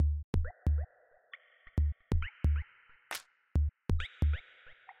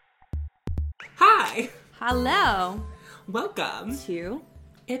Hi. Hello. Welcome To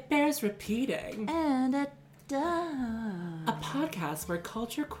It Bears Repeating, And It Does. a podcast where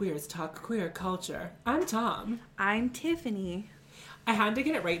culture queers talk queer culture. I'm Tom. I'm Tiffany. I had to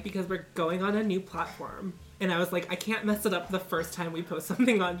get it right because we're going on a new platform. And I was like, I can't mess it up the first time we post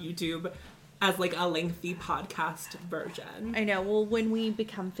something on YouTube as like a lengthy podcast version. I know. Well, when we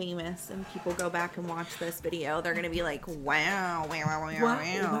become famous and people go back and watch this video, they're going to be like, wow,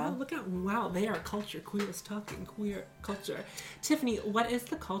 Wow, they are culture queers talking queer culture. Tiffany, what is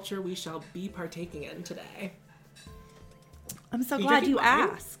the culture we shall be partaking in today? I'm so You glad drinking you wine?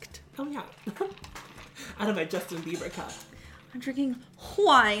 asked. Oh yeah. Out of my Justin Bieber cup. I'm drinking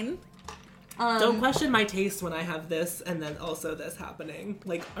wine. Don't question my taste when I have this and then also this happening,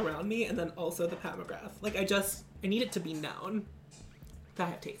 like, around me, and then also the Pat McGrath. Like, I need it to be known that I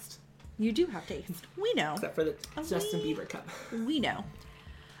have taste. You do have taste. We know. Except for the Justin Bieber cup. We know.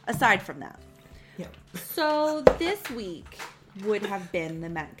 Aside from that. Yeah. So this week would have been the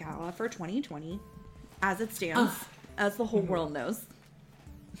Met Gala for 2020, as it stands, as the whole world knows.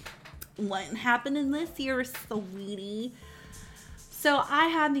 What happened in this year, sweetie? So I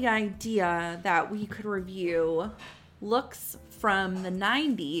had the idea that we could review looks from the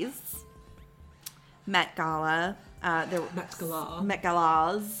 90s Met Gala, Met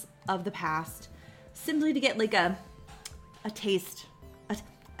Galas of the past, simply to get like a taste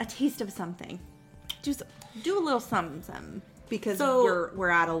of something. Do a little something because we're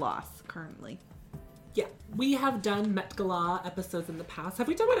at a loss currently. Yeah, we have done Met Gala episodes in the past. Have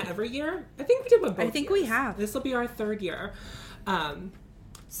we done one every year? I think we did one both I think years. we have. This will be our third year.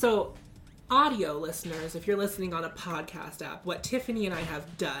 So audio listeners, if you're listening on a podcast app, what Tiffany and I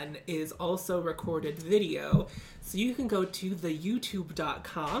have done is also recorded video. So you can go to the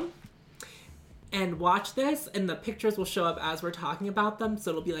youtube.com and watch this, and the pictures will show up as we're talking about them.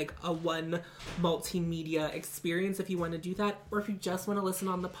 So it'll be like a one multimedia experience if you want to do that. Or if you just want to listen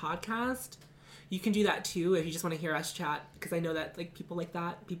on the podcast, you can do that too if you just want to hear us chat, because I know that like people like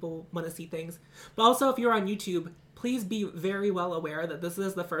that. People want to see things. But also if you're on YouTube, please be very well aware that this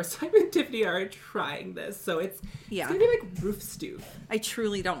is the first time Tiffany and I are trying this. So it's going to be like roof stew. I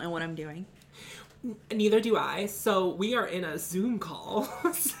truly don't know what I'm doing. Neither do I. So we are in a Zoom call.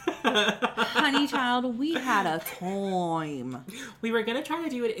 Honey child, we had a time. We were going to try to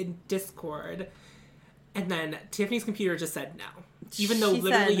do it in Discord. And then Tiffany's computer just said no. Even though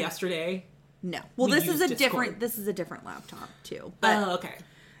literally yesterday... No. Well, this is a different laptop too. But okay.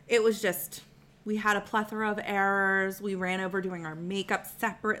 It was just... We had a plethora of errors. We ran over doing our makeup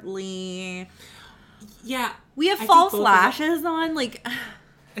separately. Yeah. We have false lashes on. Like,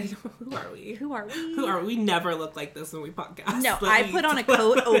 who are we? Who are we? Who are we? We never look like this when we podcast. No, I put on a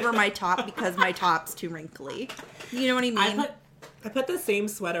coat over my top because my top's too wrinkly. You know what I mean? I put the same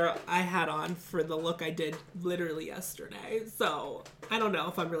sweater I had on for the look I did literally yesterday. So I don't know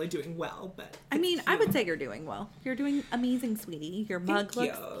if I'm really doing well, but I mean, I would say you're doing well. You're doing amazing, sweetie. Your mug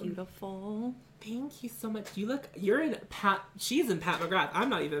looks beautiful. Thank you so much. She's in Pat McGrath. I'm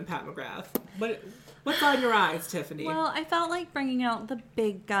not even in Pat McGrath. What's on your eyes, Tiffany? Well, I felt like bringing out the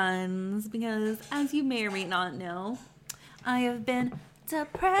big guns because, as you may or may not know, I have been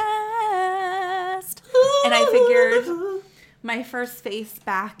depressed. And I figured my first face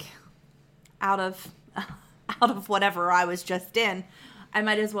back out of whatever I was just in, I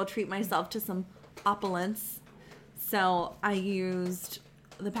might as well treat myself to some opulence. So I used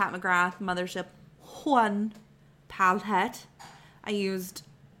the Pat McGrath Mothership One palette. I used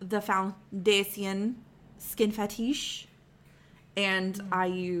the foundation Skin Fetiche, and I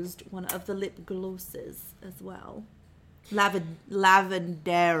used one of the lip glosses as well.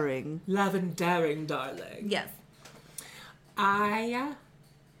 Lavendering, darling. Yes. I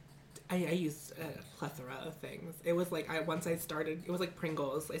used a plethora of things. It was like it was like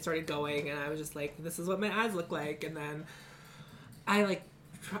Pringles. I started going and I was just like, this is what my eyes look like. And then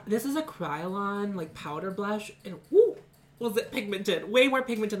this is a Kryolan like powder blush, and was it pigmented? Way more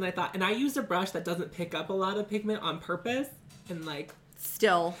pigmented than I thought. And I used a brush that doesn't pick up a lot of pigment on purpose, and like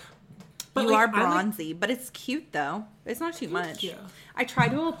still. But you are bronzy, but it's cute though. It's not too much. Yeah. I tried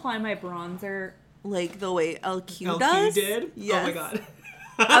to apply my bronzer like the way LQ does. LQ did? Yes. Oh my god.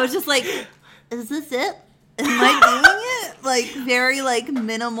 I was just like, is this it? Am I doing it? Like very like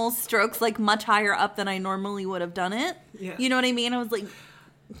minimal strokes, like much higher up than I normally would have done it. Yeah. You know what I mean? I was like,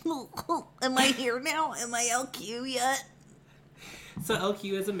 am I here now? Am I LQ yet? So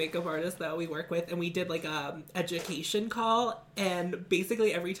LQ is a makeup artist that we work with, and we did like a education call, and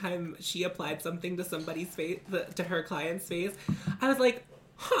basically every time she applied something to somebody's face, to her client's face, I was like,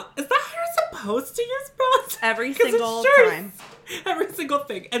 is that how you're supposed to use bronzer? Every single time. Every single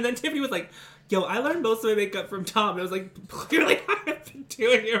thing. And then Tiffany was like, Yo, I learned most of my makeup from Tom. I was like, clearly I've been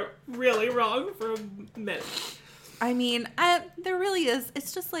doing it really wrong for a minute. I mean, there really is.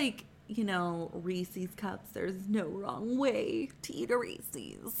 It's just like, you know, Reese's cups. There's no wrong way to eat a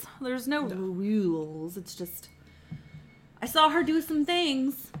Reese's. There's no rules. It's just, I saw her do some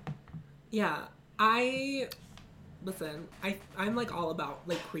things. Yeah, listen, I'm like all about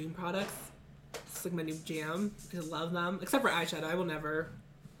like cream products. It's like my new jam. I love them. Except for eyeshadow.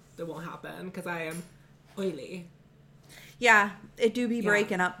 It won't happen because I am oily. Yeah, it do be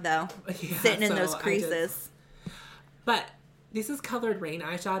breaking up though. Yeah, sitting in those creases. But this is Colored Rain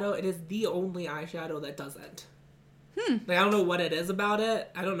eyeshadow. It is the only eyeshadow that doesn't. Like, I don't know what it is about it.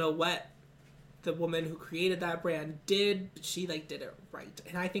 I don't know what the woman who created that brand did. But she like did it right.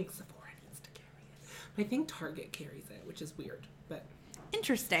 And I think Sephora needs to carry it. But I think Target carries it, which is weird. But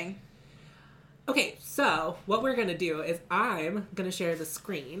Interesting. okay, so what we're going to do is I'm going to share the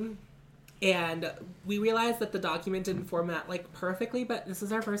screen. And we realized that the document didn't format like perfectly, but this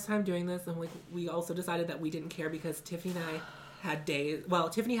is our first time doing this. And we also decided that we didn't care because Tiffany and I had days. Well,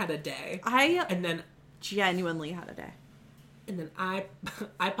 Tiffany had a day. And then genuinely had a day. And then I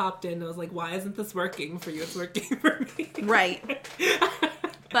popped in and I was like, why isn't this working for you? It's working for me. Right.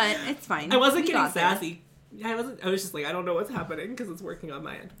 But it's fine. I wasn't getting sassy. I was just like, I don't know what's happening because it's working on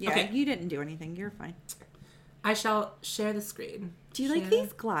my end. Yeah, okay. You didn't do anything. You're fine. I shall share the screen. Do you like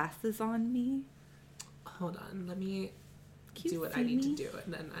these glasses on me? Hold on. Let me Can do what I need to do,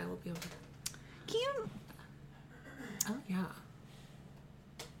 and then I will be able to... Can you... Oh, yeah.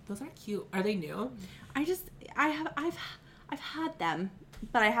 Those are cute. Are they new? I've had them,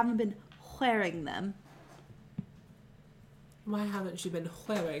 but I haven't been wearing them. Why haven't you been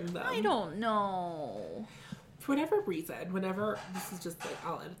wearing them? I don't know. For whatever reason, whenever... This is just like,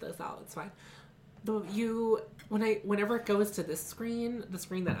 I'll edit this out. It's fine. Whenever it goes to this screen, the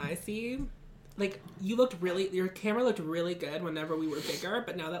screen that I see, like, your camera looked really good whenever we were bigger,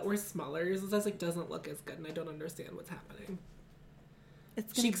 but now that we're smaller, yours just, like, doesn't look as good, and I don't understand what's happening.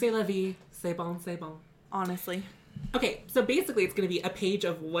 Chic, c'est la vie. C'est bon, c'est bon. Honestly. Okay, so basically it's going to be a page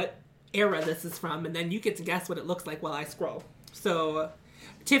of what era this is from, and then you get to guess what it looks like while I scroll. So,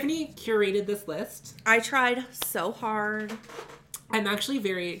 Tiffany curated this list. I tried so hard. I'm actually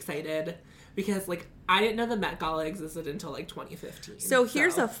very excited because, like, I didn't know the Met Gala existed until, like, 2015. So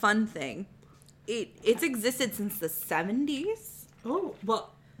here's a fun thing. It's existed since the 70s. Oh,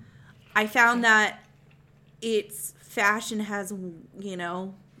 well. I found that its fashion has, you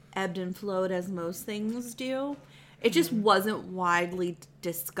know, ebbed and flowed as most things do. It just wasn't widely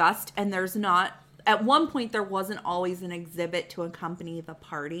discussed, and there's not... At one point, there wasn't always an exhibit to accompany the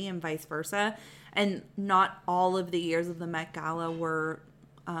party and vice versa, and not all of the years of the Met Gala were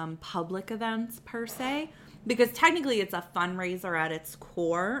public events per se, because technically it's a fundraiser at its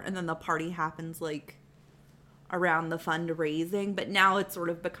core, and then the party happens like around the fundraising, but now it's sort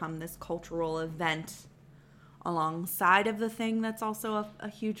of become this cultural event alongside of the thing that's also a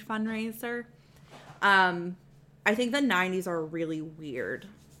huge fundraiser. I think the 90s are a really weird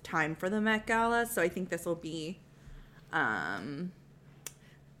time for the Met Gala, so I think this will be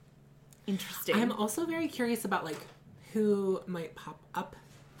interesting. I'm also very curious about, like, who might pop up.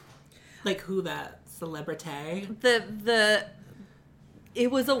 Like, who that celebrity.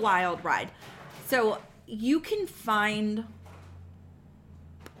 It was a wild ride. So you can find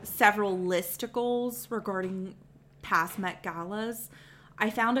several listicles regarding past Met Galas. I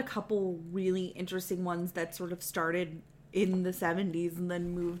found a couple really interesting ones that sort of started in the 70s and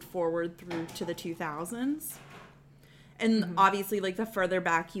then moved forward through to the 2000s. And obviously, like, the further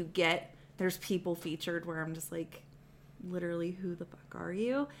back you get, there's people featured where I'm just like, literally, who the fuck are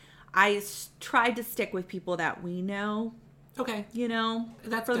you? I tried to stick with people that we know. Okay. You know?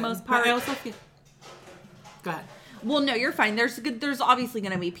 That's for good. the most part. But I also feel... Go ahead. Well, no, you're fine. There's obviously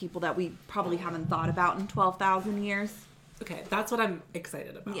going to be people that we probably haven't thought about in 12,000 years. Okay, that's what I'm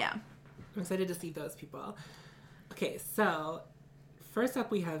excited about. Yeah. I'm excited to see those people. Okay, so first up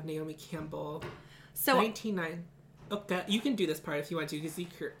we have Naomi Campbell. So 1990. Okay, you can do this part if you want to because you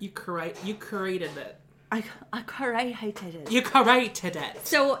curated it. I curated it. You curated it.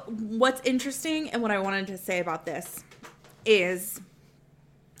 So what's interesting and what I wanted to say about this is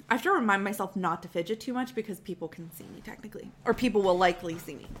I have to remind myself not to fidget too much because people can see me technically. Or people will likely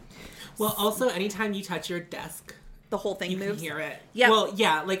see me. Well, also, anytime you touch your desk, the whole thing moves. You can hear it. Yeah. Well,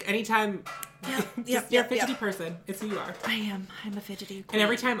 yeah, like anytime you're a fidgety Yep. person, it's who you are. I am. I'm a fidgety queen. And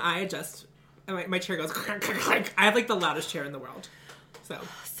every time I adjust, my chair goes clank, clank, clank. I have like the loudest chair in the world. So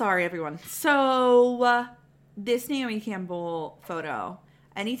sorry, everyone. So this Naomi Campbell photo,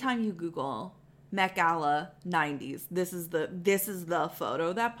 anytime you Google Met Gala 90s, this is the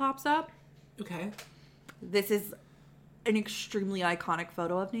photo that pops up. Okay. This is an extremely iconic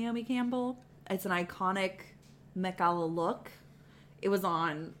photo of Naomi Campbell. It's an iconic Met Gala look. It was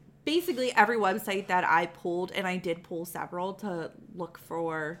on basically every website that I pulled, and I did pull several to look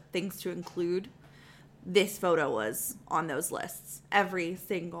for things to include. This photo was on those lists. Every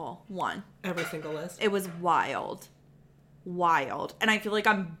single one. Every single list. It was wild. Wild. And I feel like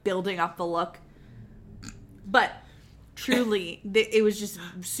I'm building up the look. But truly, it was just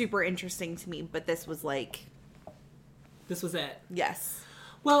super interesting to me. But this was like... This was it. Yes.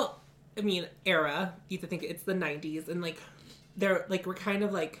 Well, I mean, era. You have to think it's the 90s. And, like, they're, like, we're kind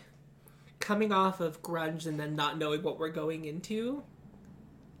of, like, coming off of grunge and then not knowing what we're going into.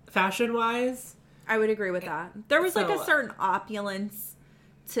 Fashion-wise. I would agree with that. There was, like, So, a certain opulence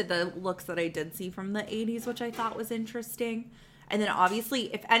to the looks that I did see from the 80s, which I thought was interesting. And then,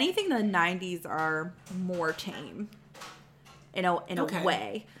 obviously, if anything, the 90s are more tame in a Okay.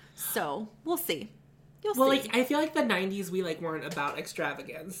 way. So, we'll see. You'll Well, see. like, I feel like the 90s, we, like, weren't about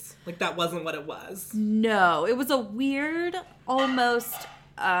extravagance. Like, that wasn't what it was. No, it was a weird, almost,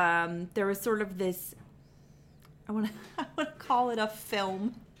 there was sort of this, I want to call it a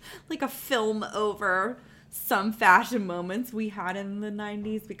film, like a film over some fashion moments we had in the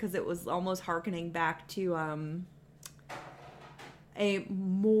 90s, because it was almost hearkening back to a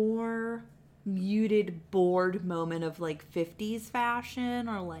more muted, bored moment of, like, 50s fashion,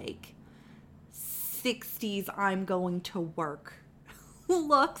 or, like, 60s I'm going to work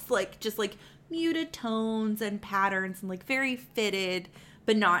looks, like just like muted tones and patterns and like very fitted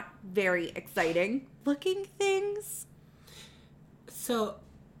but not very exciting looking things. So,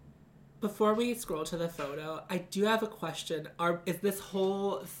 before we scroll to the photo, I do have a question. Is this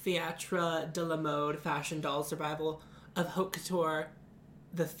whole Theatre de la Mode fashion doll survival of haute couture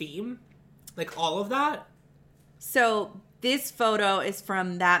the theme? Like, all of that? So this photo is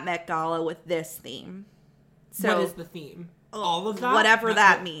from that Met Gala with this theme. So What is the theme? All of that? whatever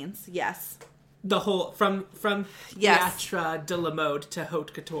that means. Yes. The whole, from Yes. Theatre de la Mode to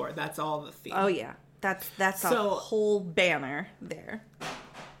haute couture, that's all the theme. Oh yeah. That's a So- whole banner there.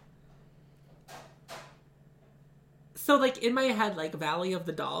 So, like, in my head, like, Valley of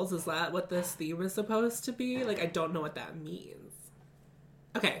the Dolls, is that what this theme is supposed to be? Like, I don't know what that means.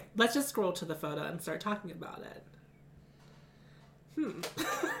 Okay, let's just scroll to the photo and start talking about it.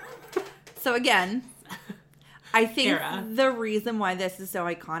 So again, I think Era. the reason why this is so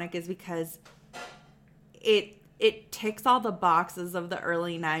iconic is because it ticks all the boxes of the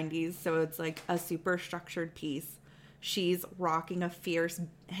early 90s. So it's like a super structured piece. She's rocking a fierce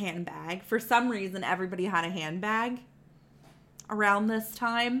handbag. For some reason, everybody had a handbag around this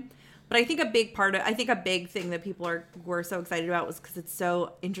time. But I think a big thing that people were so excited about was because it's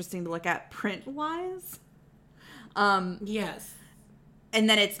so interesting to look at print-wise. Yes. And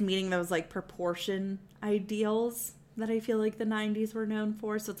then it's meeting those, like, proportion ideals that I feel like the 90s were known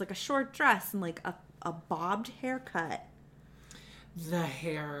for. So it's, like, a short dress and, like, a bobbed haircut. The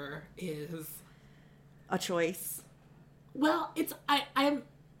hair is... A choice. Well, I'm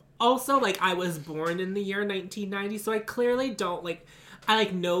also, like, I was born in the year 1990, so I clearly don't, like... I,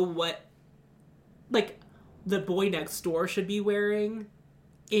 like, know what, like, the boy next door should be wearing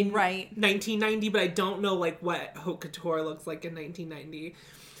in Right. 1990, but I don't know, like, what haute couture looks like in 1990.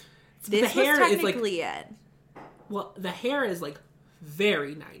 So This the hair was is, like... technically it. Well, the hair is, like,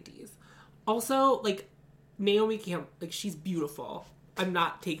 very 90s. Also, like, Naomi Campbell, like, she's beautiful. I'm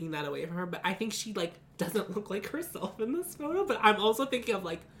not taking that away from her, but I think she, like, doesn't look like herself in this photo. But I'm also thinking of,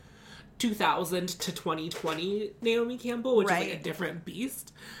 like, 2000 to 2020 Naomi Campbell, which is, like, a different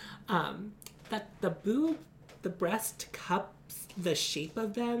beast. That the breast cups, the shape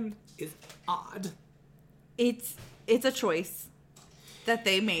of them is odd. It's a choice that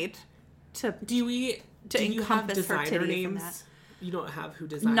they made to Do you have encompass her designer titties in that. names? You don't have who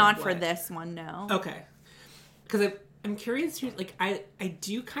designed not for what? this one, no. Okay. Because I'm curious, like, I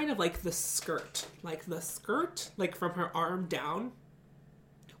do kind of like the skirt. Like, the skirt, like, from her arm down.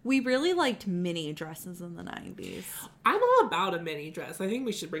 We really liked mini dresses in the 90s. I'm all about a mini dress. I think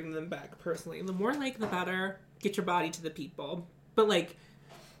we should bring them back, personally. The more, like, the better. Get your body to the people. But, like,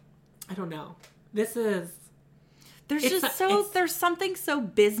 I don't know. This is... There's something so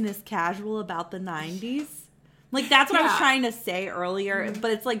business casual about the 90s. Like, that's what I was trying to say earlier, but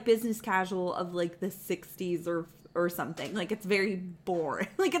it's like business casual of, like, the 60s or something. Like, it's very boring.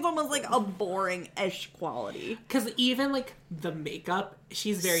 Like, it's almost like a boring-ish quality. Because even, like, the makeup,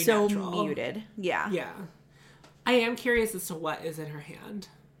 she's very so natural. muted. Yeah. Yeah. I am curious as to what is in her hand.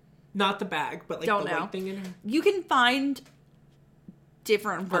 Not the bag, but, like, Don't the know. white thing in her. You can find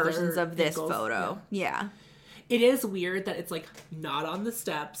different versions Other of this angles, photo. Yeah. It is weird that it's, like, not on the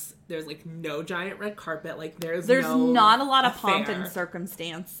steps. There's, like, no giant red carpet. Like, there's not a lot of affair. pomp and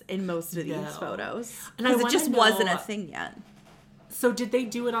circumstance in most of these photos. And because it just wasn't a thing yet. So did they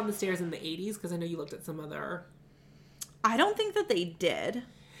do it on the stairs in the 80s? Because I know you looked at some other... I don't think that they did.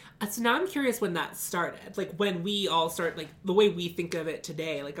 So now I'm curious when that started. Like, when we all start, like, the way we think of it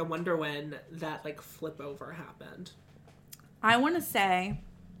today. Like, I wonder when that, like, flip over happened. I want to say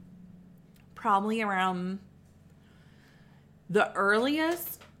probably around the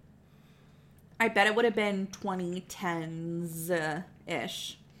earliest, I bet it would have been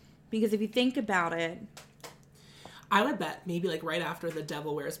 2010s-ish. Because if you think about it... I would bet maybe, like, right after The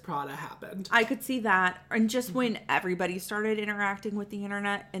Devil Wears Prada happened. I could see that. And just when everybody started interacting with the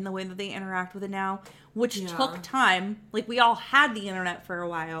internet in the way that they interact with it now, which took time. Like, we all had the internet for a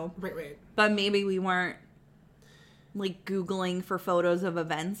while. Right. But maybe we weren't, like, Googling for photos of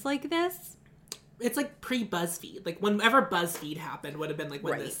events like this. It's, like, pre-BuzzFeed. Like, whenever BuzzFeed happened would have been, like,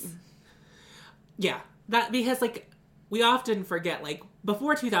 when this... Yeah. That, because, like, we often forget, like,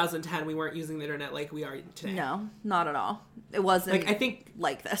 before 2010, we weren't using the internet like we are today. No, not at all. It wasn't, like, I think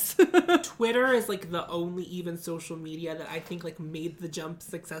like this. Twitter is, like, the only even social media that I think, like, made the jump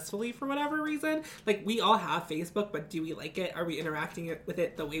successfully for whatever reason. Like, we all have Facebook, but do we like it? Are we interacting with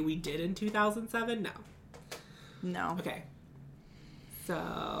it the way we did in 2007? No. Okay. So,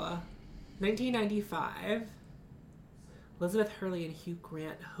 1995... Elizabeth Hurley and Hugh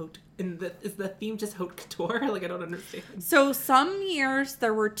Grant is the theme just haute couture? Like, I don't understand. So some years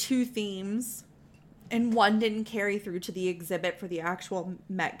there were two themes, and one didn't carry through to the exhibit for the actual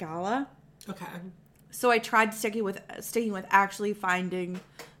Met Gala. Okay. So I tried sticking with actually finding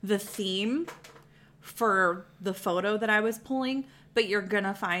the theme for the photo that I was pulling, but you're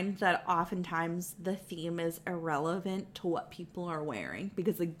gonna find that oftentimes the theme is irrelevant to what people are wearing,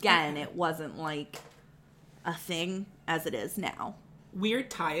 because again, it wasn't like a thing as it is now. Weird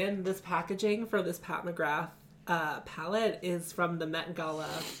tie-in, this packaging for this Pat McGrath palette is from the Met Gala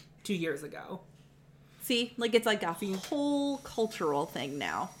 2 years ago. See? Like, it's like a whole cultural thing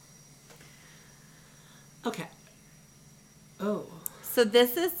now. Okay. Oh. So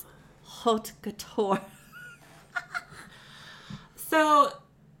this is haute couture. So,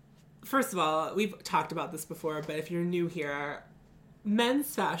 first of all, we've talked about this before, but if you're new here,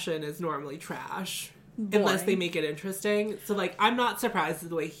 men's fashion is normally trash. Boring. Unless they make it interesting. So, like, I'm not surprised at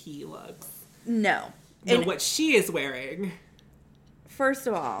the way he looks. No. And what she is wearing. First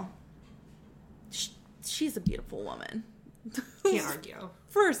of all, she's a beautiful woman. Can't argue.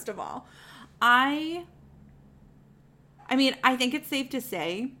 First of all, I mean, I think it's safe to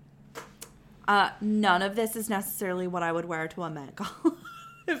say none of this is necessarily what I would wear to a Met Gala.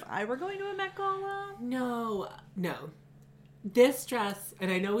 If I were going to a Met Gala. No. This dress,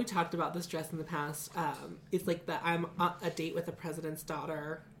 and I know we talked about this dress in the past, it's like the I'm on a date with the president's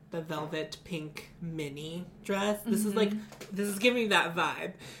daughter, the velvet pink mini dress. This is giving me that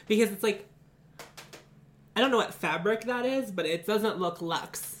vibe, because it's like, I don't know what fabric that is, but it doesn't look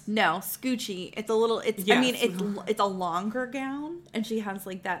luxe. No, scoochy. It's a little, yes. I mean, it's a longer gown, and she has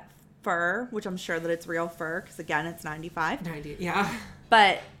like that fur, which I'm sure that it's real fur, because again, it's 95. 90, yeah.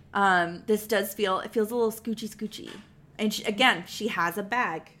 But this does it feels a little scoochy. And she has a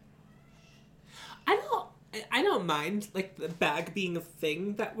bag. I don't mind, like, the bag being a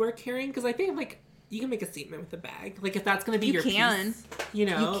thing that we're carrying, because I think, like, you can make a statement with the bag. Like, if that's going to be your piece, you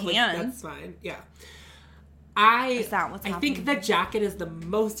know, you can. Like, that's fine. Yeah. Is that what's happening? I think the jacket is the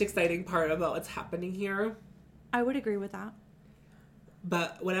most exciting part about what's happening here. I would agree with that.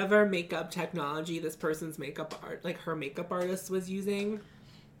 But whatever makeup technology this person's makeup art, like her makeup artist was using.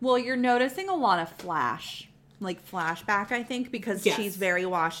 Well, you're noticing a lot of flashback, I think, because she's very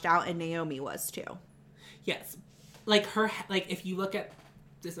washed out, and Naomi was too. Yes. Like if you look at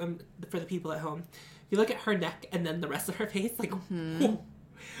this, for the people at home, if you look at her neck and then the rest of her face, like,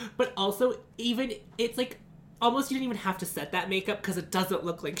 but also even, it's like, almost you didn't even have to set that makeup, because it doesn't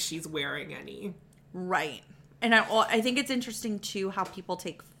look like she's wearing any. Right. And I think it's interesting, too, how people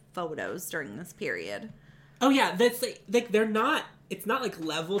take photos during this period. Oh, yeah. That's like they're not, it's not like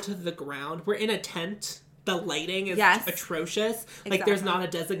level to the ground. We're in a tent. The lighting is atrocious. Exactly. Like, there's not a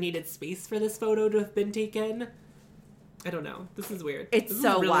designated space for this photo to have been taken. I don't know. This is weird. It's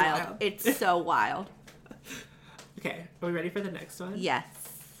so really wild. It's so wild. Okay. Are we ready for the next one? Yes.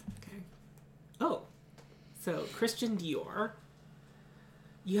 Okay. Oh. So, Christian Dior.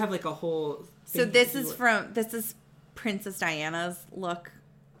 You have, like, a whole... So this is Princess Diana's look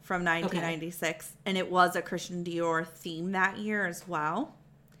from 1996, and it was a Christian Dior theme that year as well.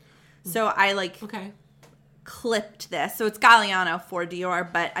 So I clipped this. So it's Galliano for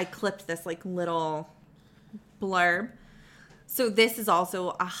Dior, but I clipped this like little blurb. So this is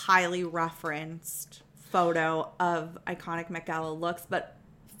also a highly referenced photo of iconic Met Gala looks, but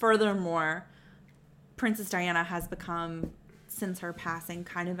furthermore, Princess Diana has become, since her passing,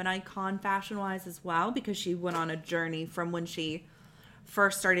 kind of an icon fashion-wise as well, because she went on a journey from when she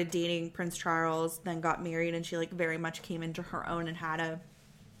first started dating Prince Charles, then got married, and she like very much came into her own and had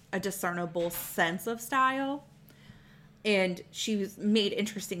a discernible sense of style. And she made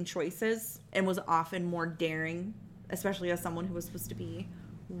interesting choices and was often more daring, especially as someone who was supposed to be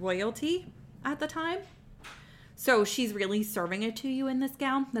royalty at the time. So she's really serving it to you in this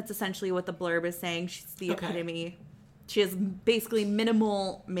gown. That's essentially what the blurb is saying. She's the epitome. She has basically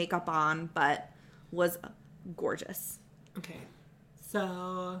minimal makeup on, but was gorgeous. Okay.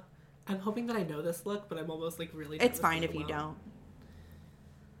 So I'm hoping that I know this look, but I'm almost like really... It's fine if you don't.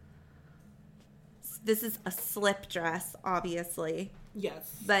 This is a slip dress, obviously.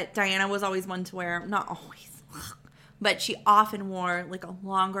 Yes. But Diana was always one to wear, not always, but she often wore like a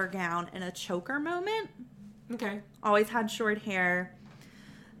longer gown and a choker moment. Okay. Always had short hair.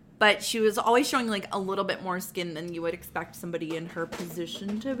 But she was always showing like a little bit more skin than you would expect somebody in her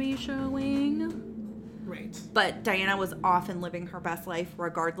position to be showing. Right. But Diana was often living her best life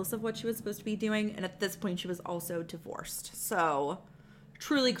regardless of what she was supposed to be doing. And at this point, she was also divorced. So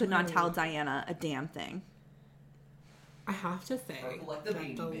truly could not tell Diana a damn thing. I have to say... Like the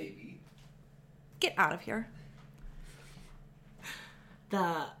baby. Get out of here.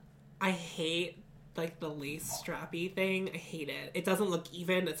 I hate... like the lace strappy thing. I hate it. It doesn't look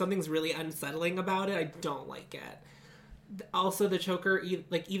even. Something's really unsettling about it. I don't like it. Also, the choker,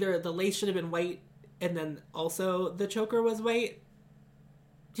 like either the lace should have been white and then also the choker was white.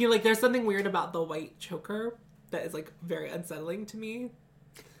 Do you like, there's something weird about the white choker that is like very unsettling to me.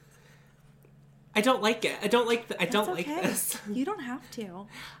 I don't like it. I don't like this. You don't have to.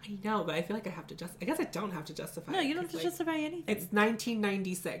 I know, but I feel like I have to I guess I don't have to justify it. No, you don't have to justify anything. It's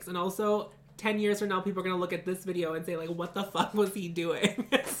 1996 and also 10 years from now, people are going to look at this video and say, like, what the fuck was he doing?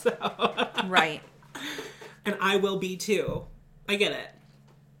 So, right. And I will be, too. I get it.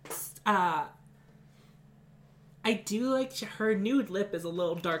 I do like her nude lip is a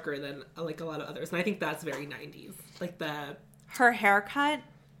little darker than, like, a lot of others. And I think that's very 90s. Like, her haircut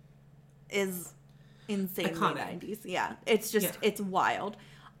is insanely iconic. 90s. Yeah. It's just, it's wild.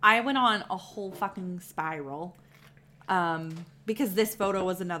 I went on a whole fucking spiral. Because this photo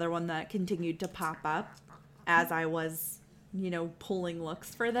was another one that continued to pop up as I was, pulling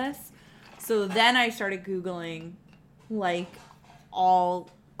looks for this. So then I started Googling, like, all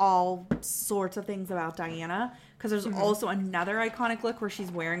sorts of things about Diana. Because there's also another iconic look where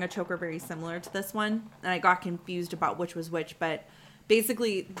she's wearing a choker very similar to this one. And I got confused about which was which. But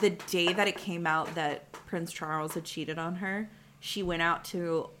basically, the day that it came out that Prince Charles had cheated on her, she went out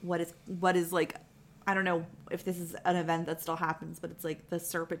to what is like... I don't know if this is an event that still happens, but it's like the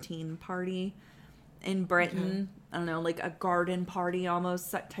Serpentine party in Britain. Okay. I don't know, like a garden party almost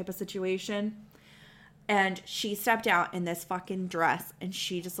type of situation. And she stepped out in this fucking dress and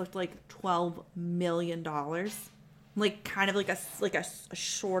she just looked like $12 million. Like kind of like a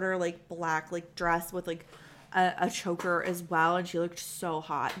shorter, like black, like dress with like a choker as well. And she looked so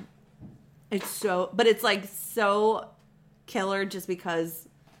hot. But it's like so killer just because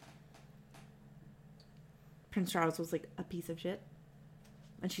Prince Charles was like a piece of shit.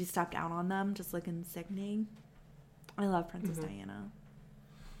 And she stepped out on them, just like sickening. I love Princess Diana.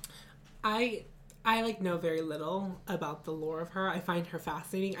 I like know very little about the lore of her. I find her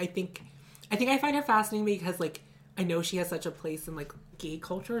fascinating. I think I find her fascinating because like I know she has such a place in like gay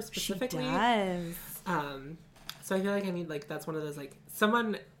culture specifically. She does. So I feel like I need like that's one of those like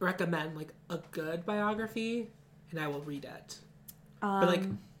someone recommend like a good biography and I will read it. But like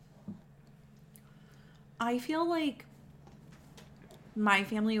I feel like my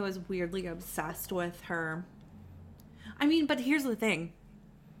family was weirdly obsessed with her. I mean, but here's the thing.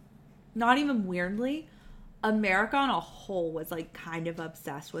 Not even weirdly, America on a whole was like kind of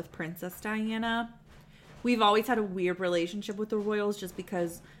obsessed with Princess Diana. We've always had a weird relationship with the royals just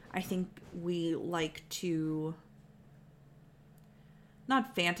because I think we like to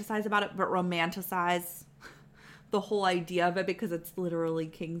not fantasize about it, but romanticize the whole idea of it because it's literally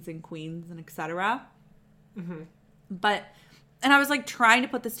kings and queens and etc. But, and I was like trying to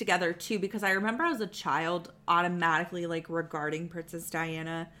put this together too because I remember as a child automatically like regarding Princess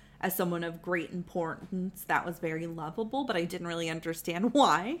Diana as someone of great importance that was very lovable, but I didn't really understand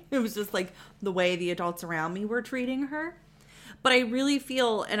why. It was just like the way the adults around me were treating her. But I really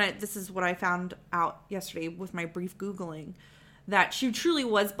feel, and this is what I found out yesterday with my brief Googling, that she truly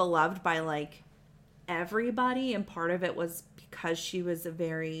was beloved by like everybody, and part of it was because she was a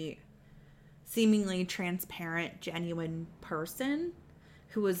very seemingly transparent, genuine person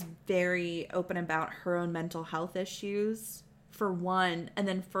who was very open about her own mental health issues, for one, and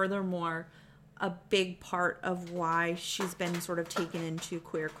then furthermore, a big part of why she's been sort of taken into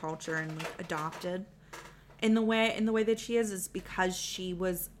queer culture and like adopted in the way that she is because she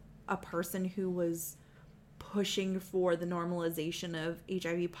was a person who was pushing for the normalization of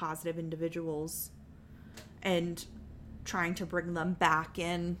HIV positive individuals and trying to bring them back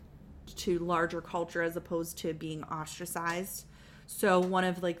in to larger culture as opposed to being ostracized. So one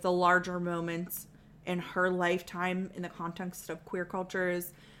of like the larger moments in her lifetime in the context of queer culture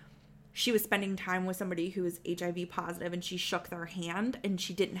is she was spending time with somebody who was HIV positive and she shook their hand and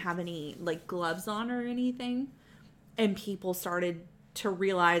she didn't have any like gloves on or anything. And people started to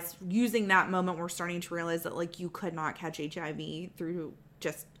realize, using that moment, we're starting to realize that like you could not catch HIV through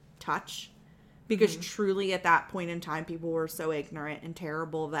just touch. Because truly at that point in time, people were so ignorant and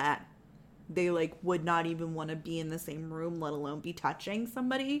terrible that they like would not even want to be in the same room, let alone be touching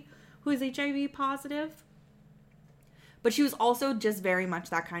somebody who is HIV positive. But she was also just very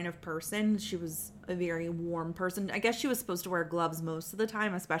much that kind of person. She was a very warm person. I guess she was supposed to wear gloves most of the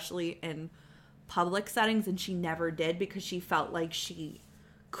time, especially in public settings, and she never did because she felt like she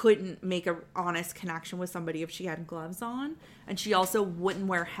couldn't make an honest connection with somebody if she had gloves on. And she also wouldn't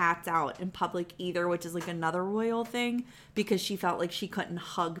wear hats out in public either, which is like another royal thing, because she felt like she couldn't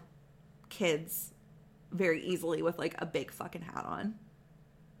hug kids very easily with like a big fucking hat on.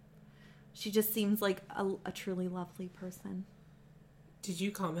 She just seems like a truly lovely person. Did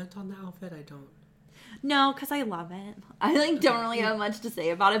you comment on the outfit? I don't. No, because I love it. I like don't really have much to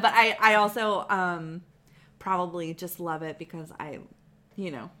say about it, but I also probably just love it because I,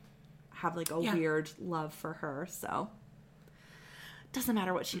 you know, have like a weird love for her. So doesn't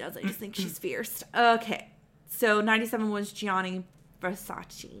matter what she does. I just think she's fierce. Okay, so 97 was Gianni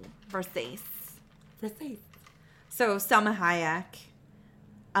Versace. So Selma Hayek.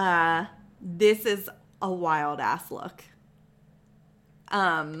 This is a wild ass look.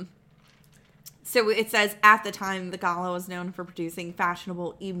 So it says, at the time, the gala was known for producing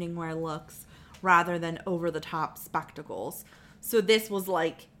fashionable evening wear looks rather than over-the-top spectacles. So this was,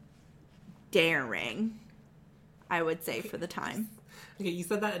 like, daring, I would say, for the time. Okay, you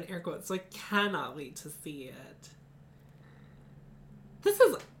said that in air quotes, so I cannot wait to see it. This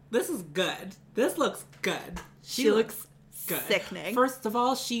is good. This looks good. She looks good. Sickening. First of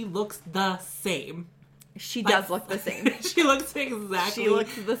all, she looks the same. She does look the same. She looks exactly. She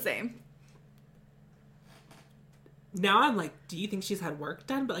looks the same. Now I'm like, do you think she's had work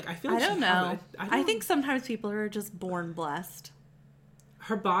done? But like, I feel like I don't know. I think so. sometimes people are just born blessed.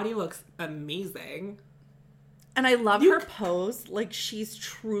 Her body looks amazing. And I love her pose. Like, she's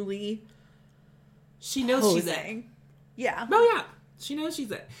truly She knows posing. She's it. Yeah. Oh, yeah. She knows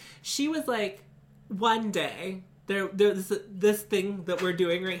she's it. She was like, one day, this thing that we're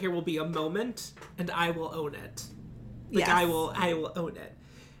doing right here will be a moment, and I will own it. Like, yes. I will own it.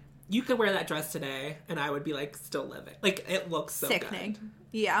 You could wear that dress today, and I would be, like, still living. Like, it looks so sickening. Good.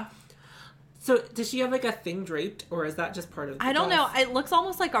 Yeah. So, does she have, like, a thing draped, or is that just part of the I don't dress? know. It looks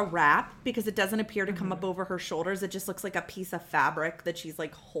almost like a wrap, because it doesn't appear to come up over her shoulders. It just looks like a piece of fabric that she's,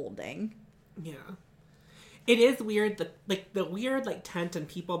 like, holding. Yeah. It is weird, the weird, like, tent and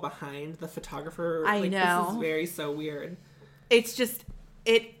people behind the photographer. I know. This is very so weird. It's just,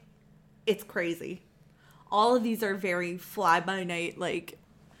 it's crazy. All of these are very fly-by-night, like,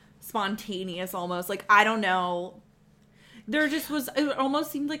 spontaneous almost. Like, I don't know. There just was, it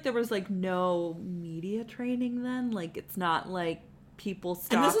almost seemed like there was, like, no media training then. Like, it's not like people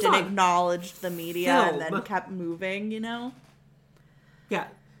stopped and acknowledged the media and then kept moving, you know? Yeah.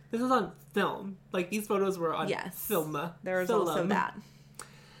 This was on film. Like, these photos were on film. There was also that.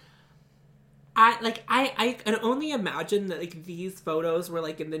 I can only imagine that, like, these photos were,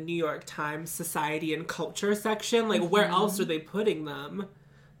 like, in the New York Times Society and Culture section. Like, where else are they putting them?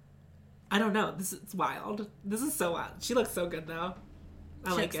 I don't know. This is wild. This is so wild. She looks so good, though.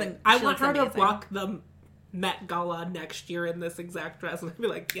 I like it. I want her to walk the Met Gala next year in this exact dress. And I'd be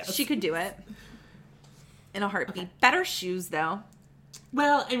like, yes. She could do it. In a heartbeat. Okay. Better shoes, though.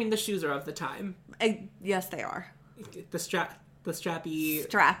 Well, I mean, the shoes are of the time. Yes, they are. The strappy.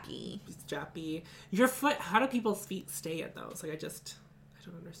 Strappy. Your foot, how do people's feet stay in those? Like, I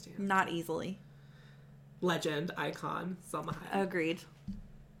don't understand. Not easily. Legend, icon, Selma Hayek. Agreed.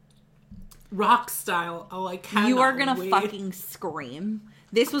 Rock style. Oh, I cannot You are gonna fucking scream.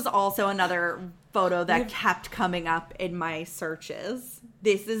 This was also another photo that kept coming up in my searches.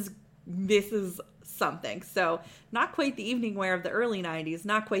 This is something. So, not quite the evening wear of the early 90s,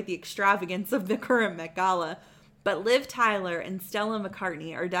 not quite the extravagance of the current Met Gala, But Liv Tyler and Stella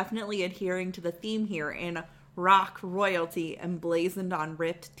McCartney are definitely adhering to the theme here in rock royalty emblazoned on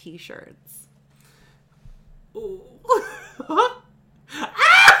ripped t-shirts. Ooh.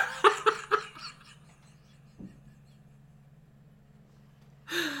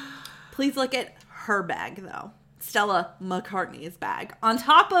 Please look at her bag, though. Stella McCartney's bag. On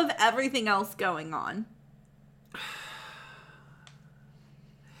top of everything else going on.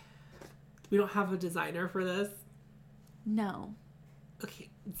 We don't have a designer for this? No. Okay,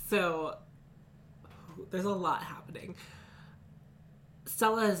 so there's a lot happening.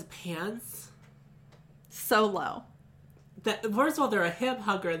 Stella's pants. So low. First of all, they're a hip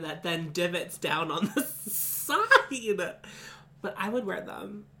hugger that then divots down on the side. But I would wear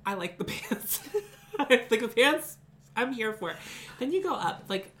them. I like the pants. I like the pants. I'm here for it. Then you go up.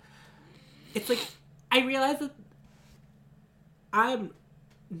 Like, it's like, I realize that I'm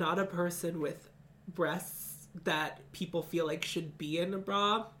not a person with breasts that people feel like should be in a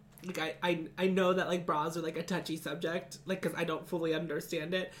bra. Like, I know that, like, bras are, like, a touchy subject, like, because I don't fully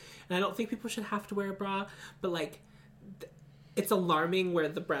understand it. And I don't think people should have to wear a bra. But, like, it's alarming where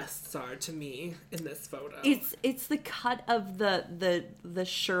the breasts are to me in this photo. It's the cut of the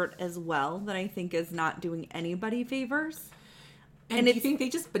shirt as well that I think is not doing anybody favors. And do you think they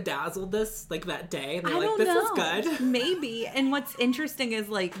just bedazzled this, like, that day? And they're like, don't this know. is good. Maybe. And what's interesting is,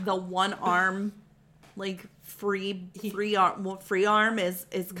 like, the one arm, like, free arm is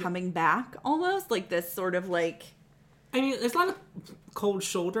coming back almost. Like, this sort of, like... I mean, there's a lot of cold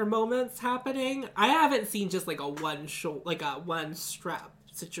shoulder moments happening. I haven't seen just, like, a one strap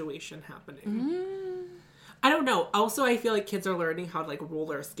situation happening. I don't know. Also, I feel like kids are learning how to, like,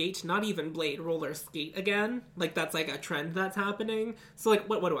 roller skate, not even blade, roller skate again. Like, that's, like, a trend that's happening. So, like,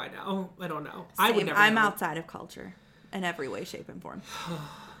 what do I know? I don't know. Same. I would never I'm know. outside of culture in every way, shape, and form.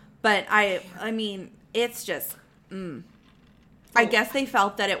 But I mean, it's just, I guess they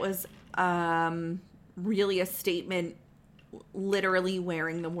felt that it was really a statement, literally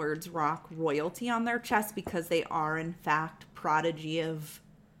wearing the words rock royalty on their chest because they are, in fact, prodigy of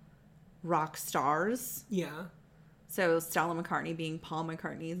rock stars. Yeah. So Stella McCartney being Paul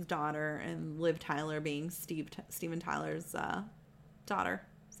McCartney's daughter and Liv Tyler being Steven Tyler's daughter.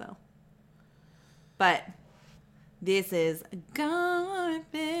 So, but this is garbage.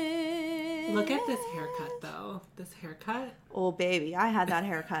 Look at this haircut, though. This haircut. Oh, baby, I had that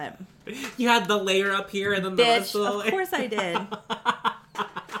haircut. You had the layer up here and then the rest Bitch, of the of course I did.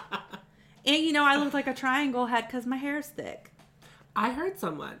 And you know, I look like a triangle head because my hair's thick. I heard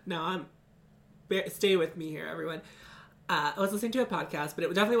someone. Now, stay with me here, everyone. I was listening to a podcast, but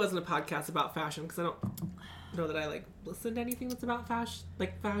it definitely wasn't a podcast about fashion because I don't know that I, like, listen to anything that's about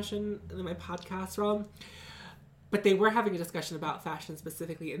fashion in my podcast realm. But they were having a discussion about fashion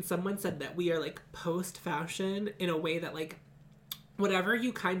specifically, and someone said that we are, like, post-fashion in a way that, like, whatever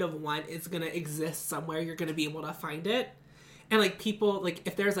you kind of want is going to exist somewhere. You're going to be able to find it. And, like, people, like,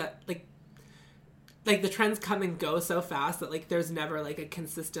 if there's a, like, the trends come and go so fast that, like, there's never, like, a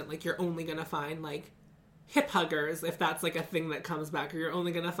consistent, like, you're only going to find, like, hip huggers, if that's, like, a thing that comes back, or you're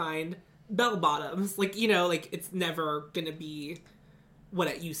only going to find bell bottoms. Like, you know, like, it's never going to be what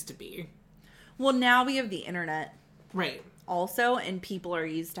it used to be. Well, now we have the internet. Right. Also, and people are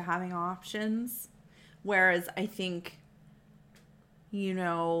used to having options. Whereas I think, you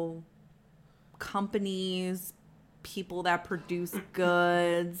know, companies, people that produce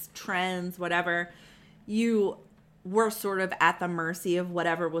goods, trends, whatever, you were sort of at the mercy of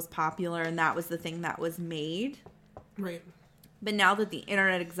whatever was popular, and that was the thing that was made. Right. But now that the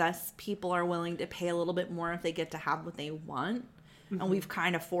internet exists, people are willing to pay a little bit more if they get to have what they want. Mm-hmm. And we've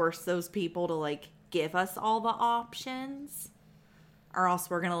kind of forced those people to, like, give us all the options, or else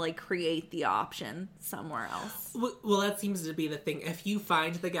we're going to, like, create the option somewhere else. Well, that seems to be the thing. If you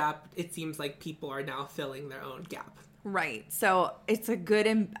find the gap, it seems like people are now filling their own gap. Right. So it's a good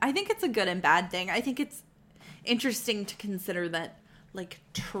and I think it's a good and bad thing. I think it's interesting to consider that, like,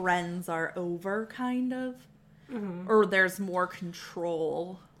 trends are over, kind of. Mm-hmm. Or there's more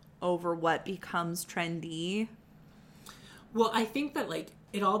control over what becomes trendy. Well, I think that, like,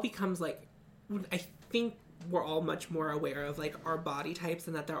 it all becomes, like, I think we're all much more aware of, like, our body types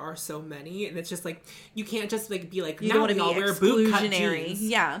and that there are so many, and it's just, like, you can't just, like, be like, you don't want to all wear boot cut jeans.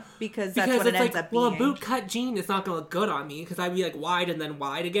 Yeah, because that's what it ends up being. Well, a boot cut jean is not going to look good on me because I'd be, like, wide and then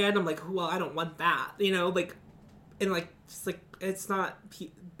wide again. I'm like, well, I don't want that, you know, like, and, like, just, like, it's not,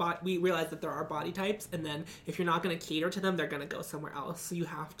 we realize that there are body types, and then if you're not going to cater to them, they're going to go somewhere else, so you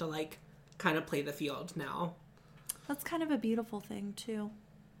have to, like, kind of play the field now. That's kind of a beautiful thing, too.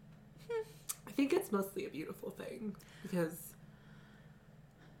 I think it's mostly a beautiful thing because,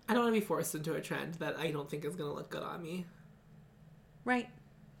 I don't want to be forced into a trend that I don't think is going to look good on me. Right.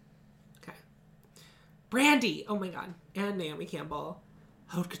 Okay. Brandy. Oh my god. And Naomi Campbell.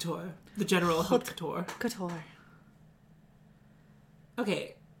 Haute couture. The general haute couture. Couture.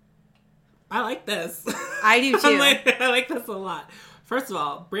 Okay. I like this. I do too. I like this a lot. First of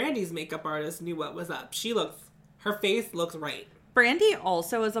all, Brandy's makeup artist knew what was up. Her face looks right. Brandy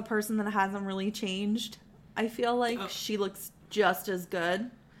also is a person that hasn't really changed. I feel like she looks just as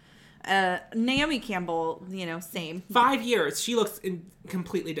good. Naomi Campbell, same. 5 years. She looks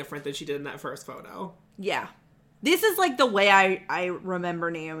completely different than she did in that first photo. Yeah. This is like the way I remember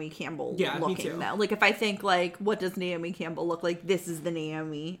Naomi Campbell looking, me too. though. Like, if I think, like, what does Naomi Campbell look like? This is the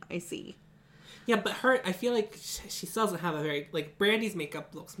Naomi I see. Yeah, but I feel like she still doesn't have a very, like, Brandy's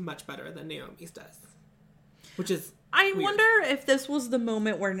makeup looks much better than Naomi's does. Which is I weird. wonder if this was the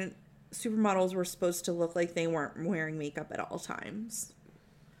moment where supermodels were supposed to look like they weren't wearing makeup at all times.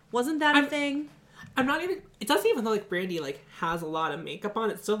 Wasn't that a thing? It doesn't even look like Brandy, like, has a lot of makeup on.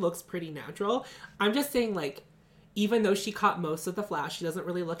 It still looks pretty natural. I'm just saying, like, even though she caught most of the flash, she doesn't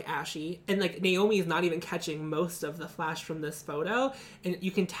really look ashy. And, like, Naomi is not even catching most of the flash from this photo. And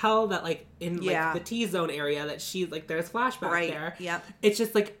you can tell that, like, in, like, the T-zone area that she's, like, there's flashback there. Yep. It's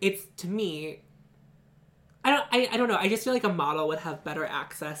just, like, it's, to me, I don't know. I just feel like a model would have better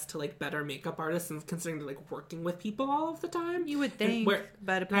access to, like, better makeup artists, and considering they're, like, working with people all of the time. You would think,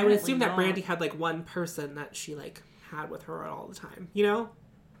 but apparently I would assume not. that Brandy had, like, one person that she, like, had with her all the time, you know?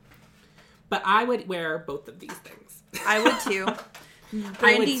 But I would wear both of these things. I would too.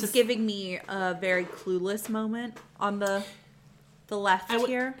 Brandy's giving me a very Clueless moment on the left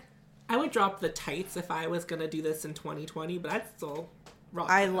here. I would drop the tights if I was going to do this in 2020, but I'd still rock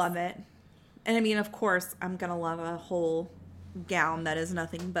I this. love it. And I mean, of course, I'm going to love a whole gown that is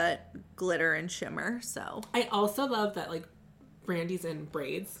nothing but glitter and shimmer, so. I also love that, like, Brandy's in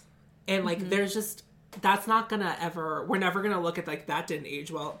braids. And, like, there's just... That's not gonna ever... We're never gonna look at, like, that didn't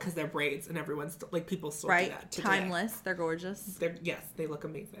age well because they're braids and everyone's... Like, people still do that today. Timeless. They're gorgeous. Yes, they look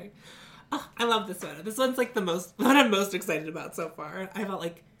amazing. Oh, I love this one. This one's, like, what I'm most excited about so far. I felt,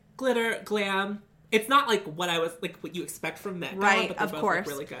 like, glitter, glam. It's not, like, what you expect from Met Gala, right, but they're of both, course.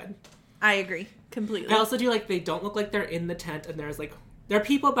 like, really good. I agree. Completely. I also do, like, they don't look like they're in the tent and there's, like... There are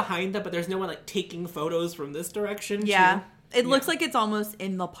people behind them, but there's no one, like, taking photos from this direction. Yeah. It looks like it's almost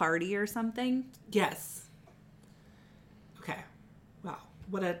in the party or something. Yes. Okay. Wow.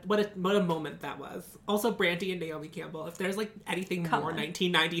 What a moment that was. Also, Brandy and Naomi Campbell. If there's, like, anything more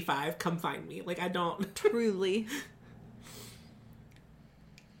 1995, come find me. Like, I don't... Truly.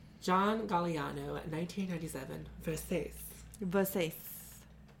 John Galliano, 1997. Versace.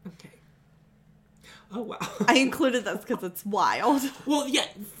 Okay. Oh, wow. I included this because it's wild. Well, yeah.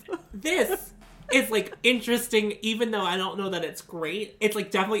 This is, like, interesting, even though I don't know that it's great. It's,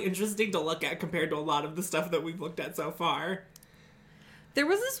 like, definitely interesting to look at compared to a lot of the stuff that we've looked at so far. There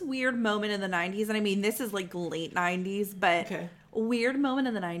was this weird moment in the 90s, and I mean, this is, like, late 90s, but a weird moment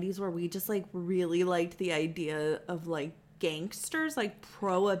in the 90s where we just, like, really liked the idea of, like, gangsters, like,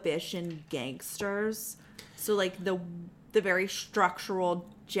 prohibition gangsters. So, like, the very structural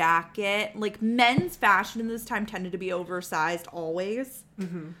jacket. Like, men's fashion in this time tended to be oversized always.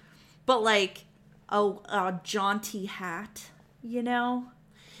 Mm-hmm. But, like, a jaunty hat,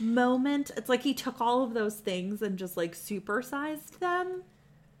 moment. It's like he took all of those things and just, like, supersized them.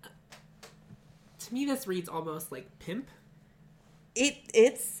 To me, this reads almost like pimp.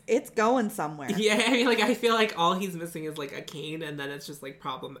 It's going somewhere. Yeah, I mean, like, I feel like all he's missing is, like, a cane, and then it's just, like,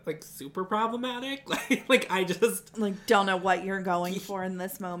 super problematic. Like, I just... Like, don't know what you're going for in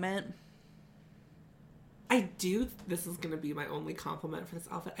this moment. This is going to be my only compliment for this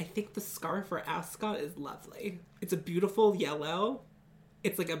outfit. I think the scarf for Ascot is lovely. It's a beautiful yellow.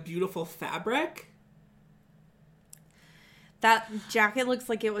 It's, like, a beautiful fabric. That jacket looks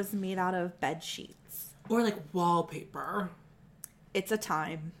like it was made out of bed sheets. Or, like, wallpaper. It's a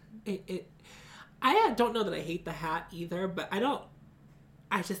time. I don't know that I hate the hat either, but I don't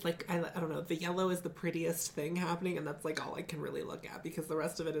know. The yellow is the prettiest thing happening, and that's, like, all I can really look at, because the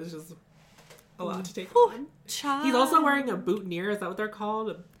rest of it is just a lot to take on. Child. He's also wearing a boutonniere. Is that what they're called?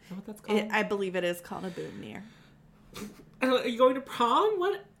 Is that what that's called? I believe it is called a boutonniere. Are you going to prom?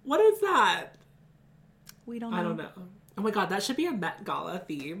 What is that? We don't know. I don't know. Oh my god, that should be a Met Gala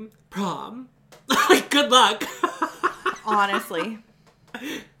theme. Prom. Like, good luck. Honestly.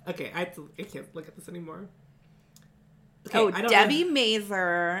 Okay, I can't look at this anymore. Okay, Debbie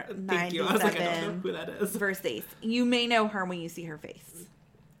Mazur, 97. Thank you. I was like, I don't know who that is. Versace. You may know her when you see her face.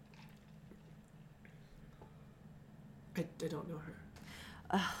 I don't know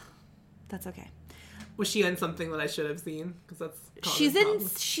her. That's okay. Was she in something that I should have seen? Because that's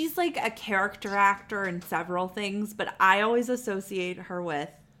she's like a character actor in several things, but I always associate her with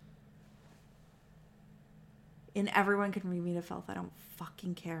in Everyone Can Read Me to Filth. I don't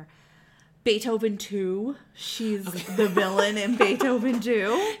fucking care. Beethoven 2. She's the villain in Beethoven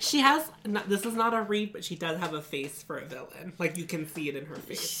 2. She has, this is not a read, but she does have a face for a villain. Like, you can see it in her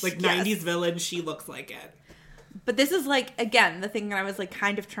face. Like, yes. 90s villain, she looks like it. But this is like, again, the thing that I was like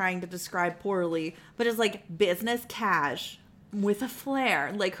kind of trying to describe poorly, but it's like business cash with a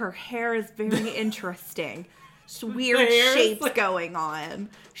flair. Like, her hair is very interesting. Weird shapes going on.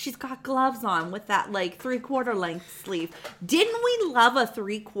 She's got gloves on with that like 3/4 length sleeve. Didn't we love a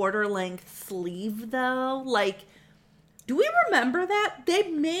 3/4 length sleeve though? Like, do we remember that? They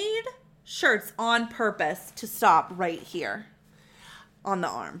made shirts on purpose to stop right here on the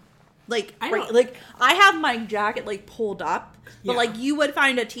arm. Like, I have my jacket like pulled up, but like you would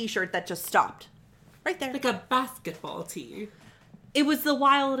find a t-shirt that just stopped right there. Like a basketball tee. It was the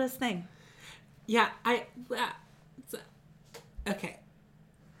wildest thing. Yeah, okay.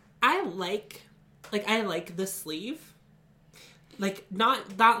 I like the sleeve. Like,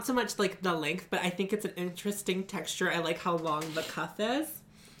 not so much like the length, but I think it's an interesting texture. I like how long the cuff is.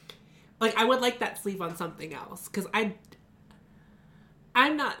 Like, I would like that sleeve on something else. Because I'm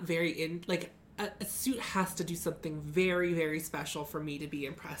not very like, a suit has to do something very, very special for me to be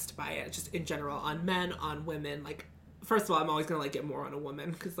impressed by it. Just in general, on men, on women. Like, first of all, I'm always going to like it more on a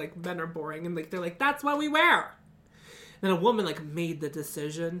woman. Because, like, men are boring. And, like, they're like, that's what we wear. Then a woman, like, made the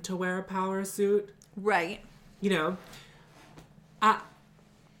decision to wear a power suit. Right. You know?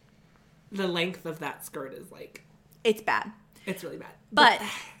 The length of that skirt is, like... It's bad. It's really bad. But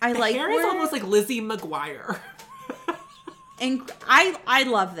I like... The hair is almost like Lizzie McGuire. And I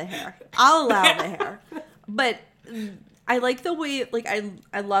love the hair. I'll allow the hair. But I like the way... Like,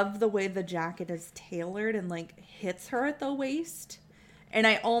 I love the way the jacket is tailored and, like, hits her at the waist. And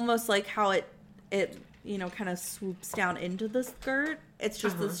I almost like how it you know, kind of swoops down into the skirt. It's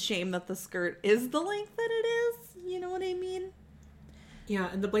just a shame that the skirt is the length that it is. You know what I mean? Yeah,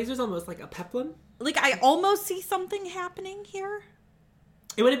 and the blazer's almost like a peplum. Like, I almost see something happening here.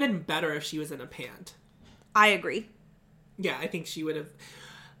 It would have been better if she was in a pant. I agree. Yeah, I think she would have...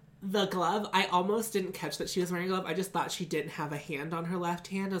 The glove, I almost didn't catch that she was wearing a glove. I just thought she didn't have a hand on her left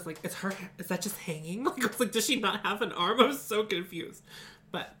hand. I was like, is that just hanging? Like, I was like, does she not have an arm? I was so confused.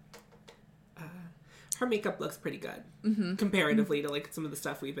 But... her makeup looks pretty good, comparatively to, like, some of the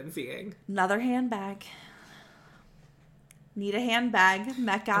stuff we've been seeing. Another handbag. Need a handbag.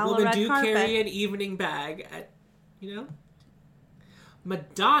 Met Gala red carpet. Carry an evening bag at, you know?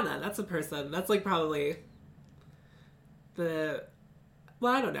 Madonna, that's a person. That's, like, probably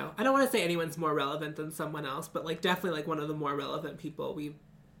well, I don't know. I don't want to say anyone's more relevant than someone else, but, like, definitely, like, one of the more relevant people we've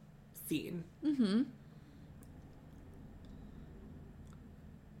seen. Mm-hmm.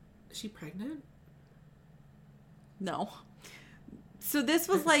 Is she pregnant? No. So this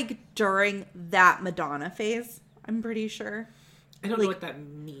was like during that Madonna phase, I'm pretty sure. I don't know what that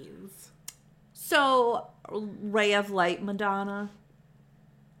means. So, Ray of Light Madonna.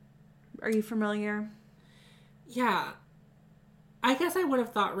 Are you familiar? Yeah. I guess I would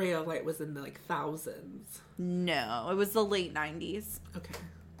have thought Ray of Light was in the, like, thousands. No, it was the late 90s. Okay.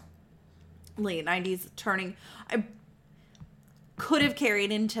 Late 90s turning... I could have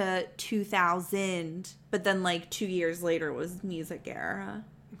carried into 2000, but then like 2 years later was Music Era.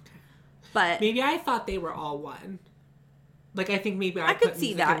 Okay. But maybe I thought they were all one. Like, I think maybe I could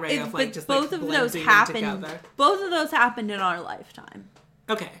see that. But just both of those happened. Both of those happened in our lifetime.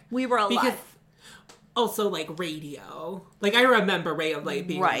 Okay. We were alive. Because also, like, radio. Like, I remember Ray of Light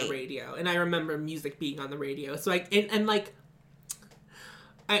being on the radio, and I remember music being on the radio. So I like,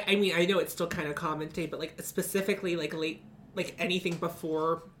 I mean, I know it's still kind of commentate, but like specifically like late. Like, anything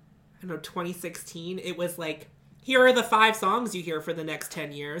before, I don't know, 2016, it was like, here are the 5 songs you hear for the next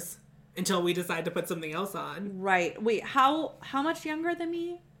 10 years until we decide to put something else on. Right. Wait, how much younger than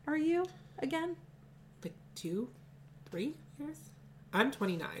me are you again? Like 2, 3 years? I'm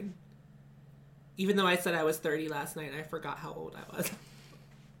 29. Even though I said I was 30 last night, I forgot how old I was.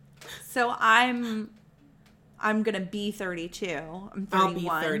 So I'm going to be 32. I'm 31.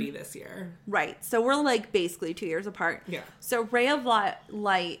 I'll be 30 this year. Right. So we're like basically 2 years apart. Yeah. So Ray of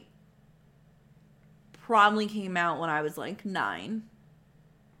Light probably came out when I was like 9.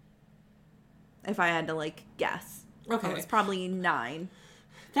 If I had to like guess. Okay. I was probably 9.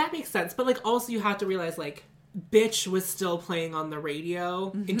 That makes sense. But like also you have to realize like Bitch was still playing on the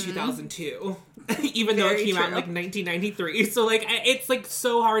radio in 2002, even though it came out in like 1993. So like it's like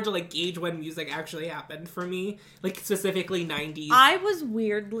so hard to like gauge when music actually happened for me, like specifically 90s. I was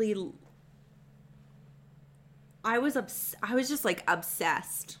weirdly I was just like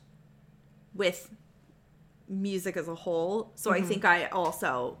obsessed with music as a whole. So I think I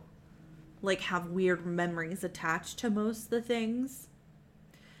also like have weird memories attached to most of the things,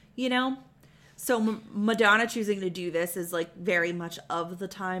 you know? So Madonna choosing to do this is like very much of the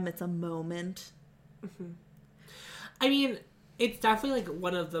time. It's a moment. I mean, it's definitely like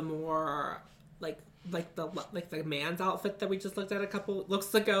one of the more like the man's outfit that we just looked at a couple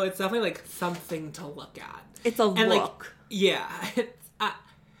looks ago. It's definitely like something to look at. It's a and look. Like, yeah.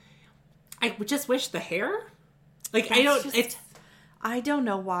 I just wish the hair. Like I don't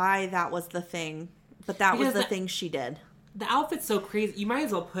know why that was the thing, but that was the thing she did. The outfit's so crazy. You might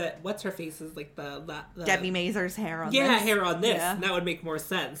as well put what's her face is like the Debbie Mazur's hair on this. Yeah, hair on this. Yeah. That would make more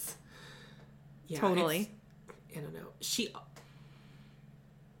sense. Yeah, totally. I don't know. She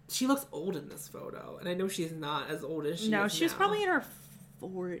looks old in this photo, and I know she's not as old as she is now. No, she was probably in her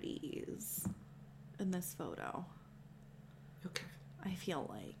 40s in this photo. Okay. I feel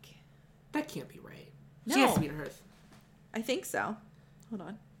like. That can't be right. No. She has to be in her... I think so. Hold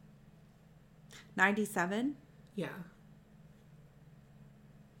on. 97? Yeah.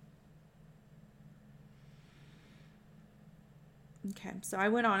 Okay, so I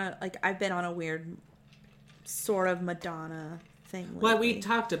went on I've been on a weird sort of Madonna thing lately. Well, we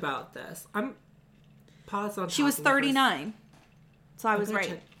talked about this. Pause on. She was 39. So I was right.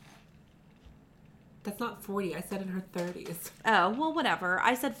 Check. That's not 40. I said in her 30s. Oh, well, whatever.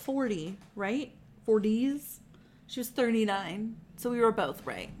 I said 40, right? 40s? She was 39. So we were both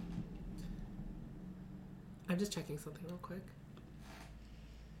right. I'm just checking something real quick.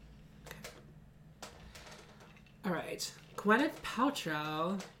 Okay. All right. Gwyneth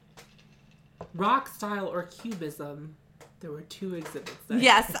Paltrow, rock style or cubism. There were 2 exhibits there.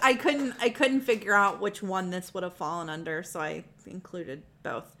 Yes, I couldn't figure out which one this would have fallen under, so I included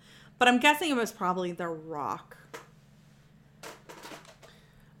both. But I'm guessing it was probably the rock.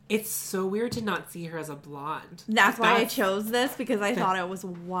 It's so weird to not see her as a blonde. That's why I chose this, because I thought it was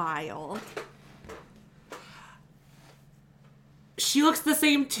wild. She looks the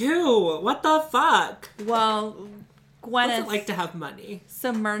same too. What the fuck? Well, Gwyneth What's it like to have money?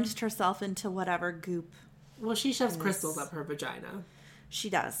 Submerged herself into whatever goop. Well, she shoves crystals up her vagina.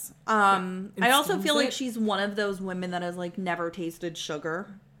 She does. I also feel like she's one of those women that has like never tasted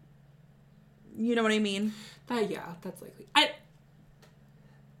sugar. You know what I mean? Yeah, that's likely.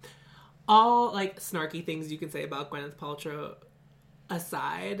 All like snarky things you can say about Gwyneth Paltrow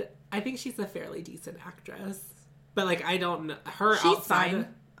aside, I think she's a fairly decent actress. But like, I don't know her. She's fine.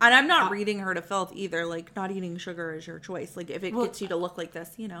 And I'm not reading her to filth either. Like, not eating sugar is your choice. Like, if it gets you to look like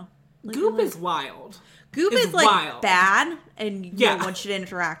this, you know. Like, Goop is wild. Goop is like wild. Bad, and no one should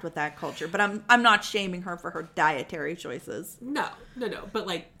interact with that culture. But I'm not shaming her for her dietary choices. No. But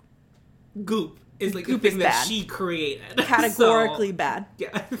like, Goop is like Goop the thing that she created. Categorically bad.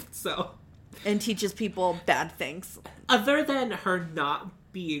 Yeah. So. And teaches people bad things. Other than her not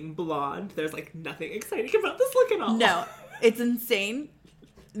being blonde, there's like nothing exciting about this look at all. No, it's insane.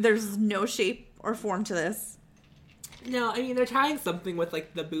 There's no shape or form to this. No, I mean, they're trying something with,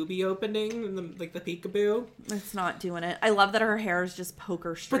 like, the boobie opening and, the peekaboo. It's not doing it. I love that her hair is just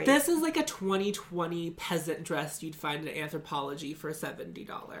poker straight. But this is, like, a 2020 peasant dress you'd find at Anthropologie for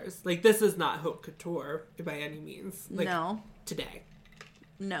 $70. Like, this is not haute couture by any means. Like, no. Today.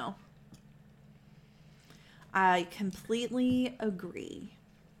 No. I completely agree.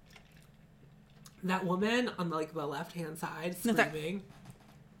 That woman on, like, the left-hand side screaming.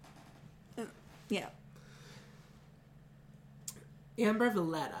 Yeah. Amber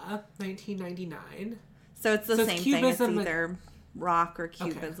Valletta, 1999. So it's the same thing. It's either rock or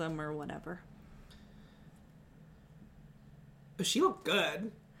cubism or whatever. But she looked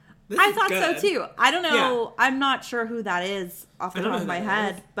good. I thought so too. I don't know. Yeah. I'm not sure who that is off the top of my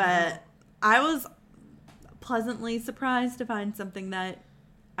head, but I was pleasantly surprised to find something that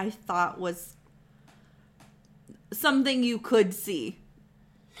I thought was something you could see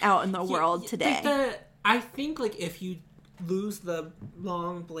out in the world today. I think, like, if you lose the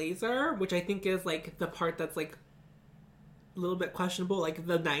long blazer, which I think is, like, the part that's, like, a little bit questionable, like,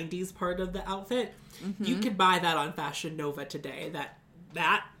 the 90s part of the outfit, you could buy that on Fashion Nova today.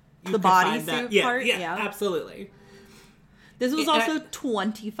 The bodysuit part? Yeah, absolutely. This was also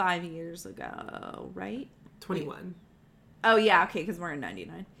 25 years ago, right? 21. Oh, yeah, okay, because we're in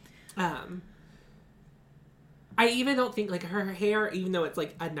 99. I even don't think, like, her hair, even though it's,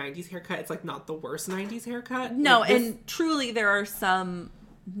 like, a 90s haircut, it's, like, not the worst 90s haircut. No, like, and truly there are some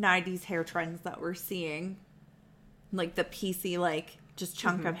 90s hair trends that we're seeing. Like, the PC, like, just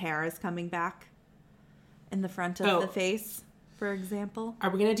chunk of hair is coming back in the front of the face. for example. Are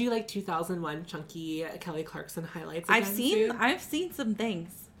we gonna do like 2001 chunky Kelly Clarkson highlights? Again I've seen some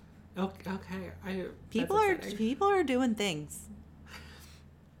things. Okay. People are doing things.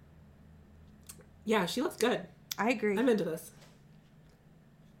 Yeah, she looks good. I agree. I'm into this.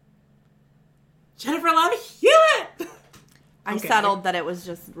 Jennifer Love Hewitt! I settled that it was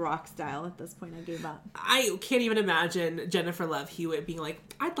just rock style at this point. I gave up. I can't even imagine Jennifer Love Hewitt being like,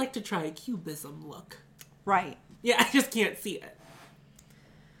 I'd like to try a cubism look. Right. Yeah, I just can't see it.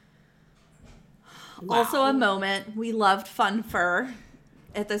 Wow. Also a moment. We loved Fun Fur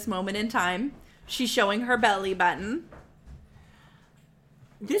at this moment in time. She's showing her belly button.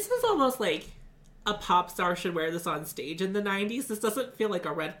 This is almost like a pop star should wear this on stage in the 90s. This doesn't feel like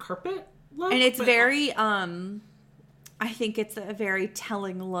a red carpet look. And it's very, I think it's a very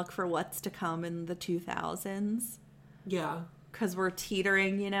telling look for what's to come in the 2000s. Yeah. Because we're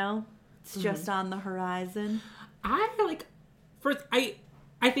teetering, you know? It's just on the horizon. I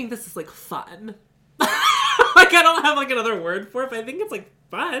think this is like fun. Like, I don't have like another word for it, but I think it's like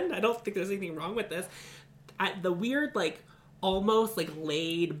fun. I don't think there's anything wrong with this. The weird, like, almost like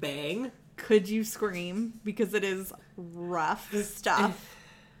laid bang. Could you scream? Because it is rough stuff.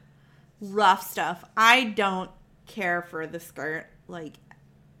 Rough stuff. I don't care for the skirt, like,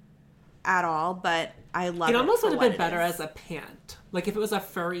 at all, but I love it. It almost would have been it better is. as a pant. Like, if it was a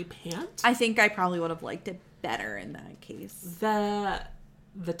furry pant. I think I probably would have liked it better in that case. The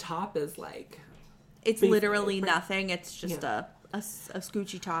top is like... It's literally nothing. It's just a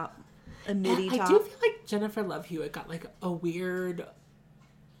scoochy top. A midi top. I do feel like Jennifer Love Hewitt got like a weird...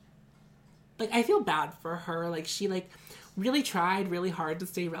 Like, I feel bad for her. Like, she like really tried really hard to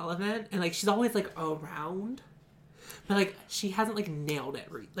stay relevant. And like, she's always like around. But like, she hasn't like nailed it.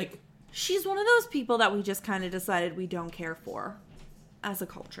 Like, she's one of those people that we just kind of decided we don't care for as a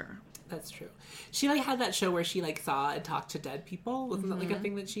culture. That's true. She like had that show where she like saw and talked to dead people. Wasn't that like a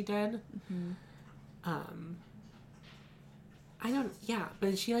thing that she did?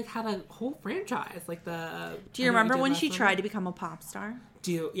 But she like had a whole franchise, like the... Do you remember when she tried to become a pop star?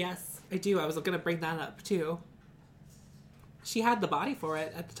 Yes, I do. I was going to bring that up too. She had the body for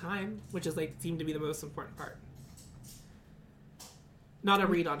it at the time, which is like seemed to be the most important part. Not a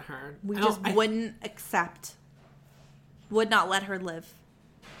read on her. We wouldn't accept. Would not let her live.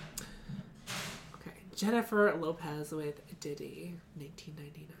 Okay, Jennifer Lopez with Diddy,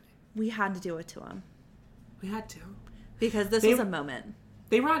 1999. We had to do it to him. We had to. Because this was a moment.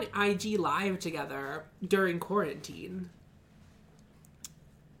 They were on IG Live together during quarantine.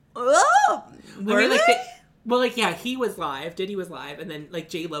 Oh! Were they? He was live. Diddy was live. And then, like,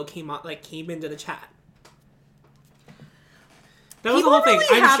 J-Lo came into the chat. That was the whole thing.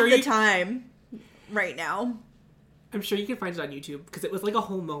 Really have the time right now. I'm sure you can find it on YouTube because it was like a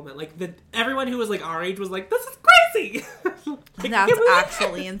whole moment. Like everyone who was like our age was like, "This is crazy." Like, that's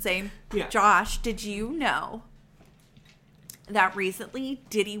actually insane. Yeah. Josh, did you know that recently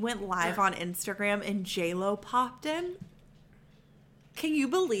Diddy went live on Instagram and J-Lo popped in? Can you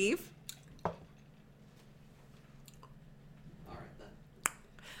believe? All right then.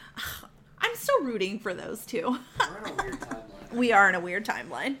 I'm still rooting for those two. We're in a weird timeline. We are in a weird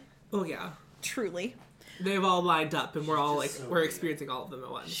timeline. Oh yeah, Truly. they've all lined up, and we're all like so we're real. experiencing all of them at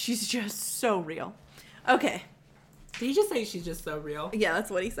once. She's just so real. Okay. Did he just say she's just so real? Yeah, that's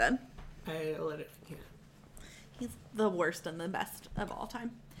what he said. I literally can't. He's the worst and the best of all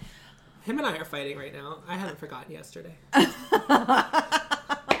time. Him and I are fighting right now. I haven't forgotten yesterday.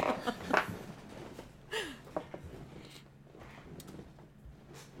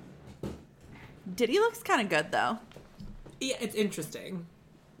 Diddy looks kind of good, though. Yeah, it's interesting.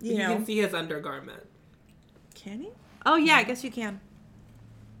 You You know. can see his undergarment. Can you? Oh, yeah, I guess you can.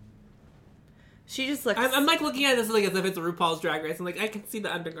 She just looks... I'm like looking at this like as if it's RuPaul's Drag Race. I'm like, I can see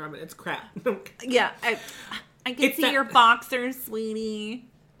the undergarment. It's crap. Yeah, I can It's see that- your boxers, sweetie.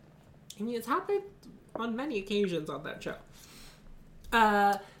 I mean, it's happened on many occasions on that show.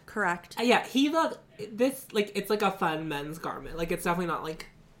 Correct. Yeah, it's like a fun men's garment. Like, it's definitely not like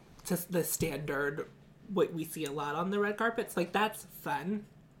just the standard what we see a lot on the red carpets. Like, that's fun.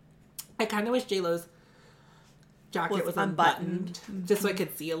 I kind of wish J-Lo's jacket was unbuttoned just so I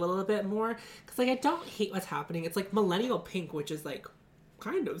could see a little bit more. Because, like, I don't hate what's happening. It's like millennial pink, which is like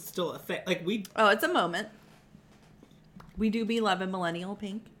kind of still a thing. Like, Oh, it's a moment. We do be loving millennial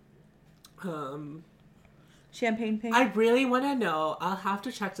pink. Champagne pink. I really want to know. I'll have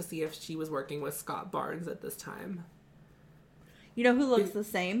to check to see if she was working with Scott Barnes at this time. You know who looks the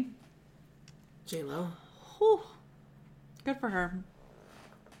same? J-Lo. Whew. Good for her.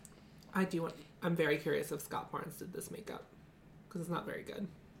 I'm very curious if Scott Barnes did this makeup. Because it's not very good.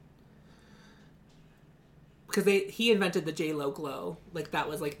 because he invented the J-Lo glow. Like, that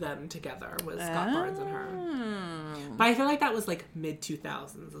was, like, them together, was Scott Barnes and her. But I feel like that was, like,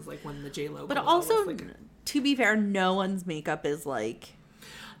 mid-2000s is, like, when the J-Lo But glow also, was, like... to be fair, no one's makeup is, like...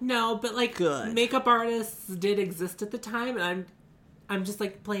 No, but, like, good. Makeup artists did exist at the time, and I'm just,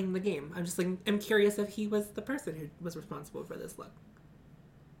 like, playing the game. I'm just, like, I'm curious if he was the person who was responsible for this look.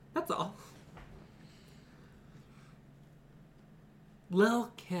 That's all.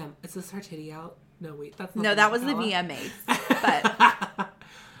 Lil' Kim. Is this her titty out? No, wait. That's not No, the that Met was the Gala. VMAs. But,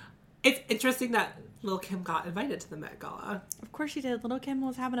 It's interesting that Lil' Kim got invited to the Met Gala. of course she did. Little Kim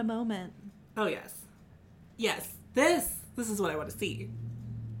was having a moment. Oh, yes. Yes. This is what I want to see.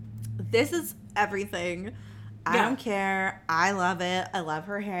 This is everything. I Yeah. don't care. I love it. I love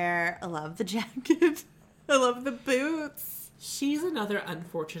her hair. I love the jacket. I love the boots. She's another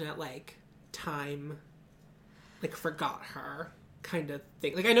unfortunate, like, time, like, forgot her kind of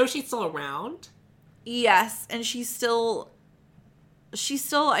thing. Like, I know she's still around. Yes, and she's still,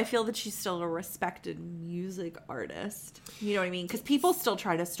 I feel that she's still a respected music artist. You know what I mean? Because people still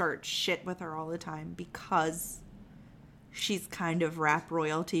try to start shit with her all the time because she's kind of rap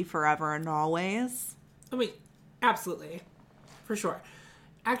royalty forever and always. I mean, absolutely. For sure.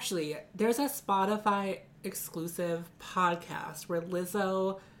 Actually, there's a Spotify exclusive podcast where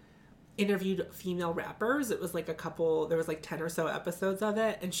Lizzo interviewed female rappers. It was like there was like 10 or so episodes of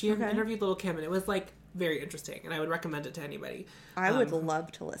it, and she interviewed Lil' Kim, and it was like very interesting, and I would recommend it to anybody. I would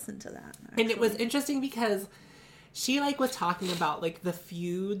love to listen to that. And it was interesting because she like was talking about like the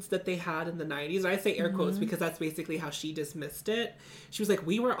feuds that they had in the 90s. And I say air quotes because that's basically how she dismissed it. She was like,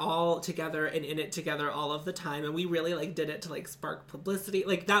 we were all together and in it together all of the time, and we really like did it to like spark publicity.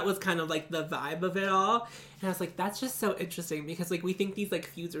 Like that was kind of like the vibe of it all. And I was like, that's just so interesting because like we think these like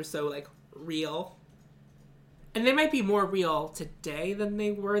feuds are so like real. And they might be more real today than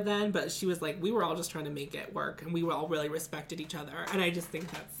they were then, but she was like, we were all just trying to make it work, and we all really respected each other. And I just think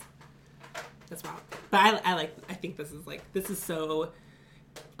that's wild. But I think this is so,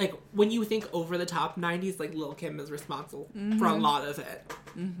 like, when you think over the top 90s, like, Lil' Kim is responsible for a lot of it.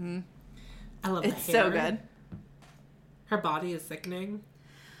 Mm-hmm. I love It's the hair. so good. Her body is sickening.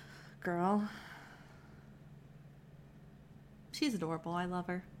 Girl. She's adorable. I love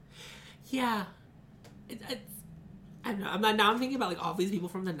her. Yeah. It's I don't know. I'm thinking about, like, all these people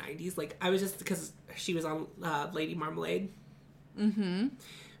from the 90s. Like, I was just, because she was on Lady Marmalade. Mm-hmm.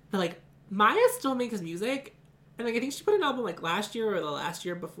 But, like, Maya still makes music. And, like, I think she put an album, like, last year or the last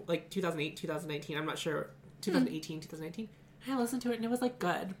year before, like, 2008, 2019. I'm not sure. 2018, 2019. And I listened to it, and it was, like,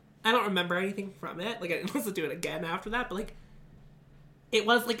 good. I don't remember anything from it. Like, I didn't listen to it again after that. But, like, it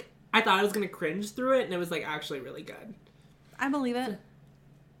was, like, I thought I was going to cringe through it, and it was, like, actually really good. I believe it.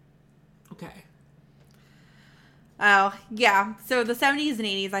 Okay. Oh, yeah. So the 70s and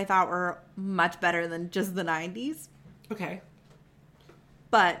 80s I thought were much better than just the 90s. Okay.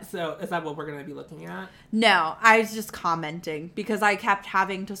 But So, is that what we're going to be looking at? no, I was just commenting because I kept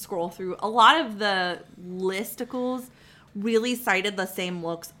having to scroll through. A lot of the listicles really cited the same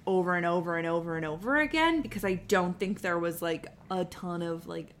looks over and over and over and over again because I don't think there was like a ton of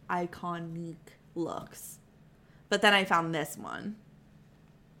like iconic looks. But then I found this one,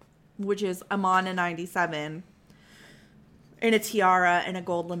 which is Amon in 97 in a tiara and a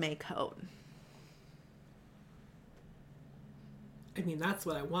gold lame coat. I mean, that's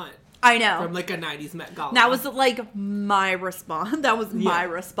what I want. I know. From, like, a 90s Met Gala. That was like my response. That was my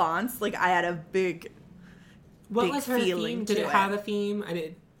Yeah. response. Like I had a big What big was her feeling theme? Did to it it. have a theme? I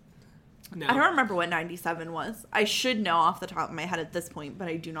did. No. I don't remember what 97 was. I should know off the top of my head at this point, but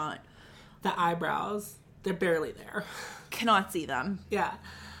I do not. The eyebrows. They're barely there. Cannot see them. Yeah.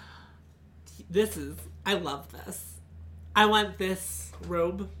 I love this. I want this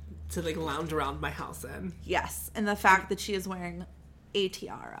robe to, like, lounge around my house in. Yes. And the fact that she is wearing a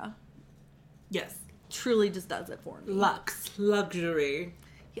tiara Yes. truly just does it for me. Luxe. Luxury.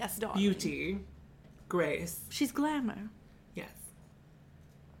 Yes, dog. Beauty. Grace. She's glamour. Yes.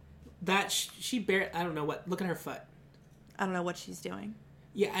 That, she barely, I don't know what, look at her foot. I don't know what she's doing.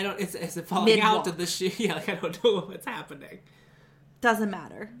 Yeah, I don't, is it falling out Mid-walk. of the shoe? Yeah, like, I don't know what's happening. Doesn't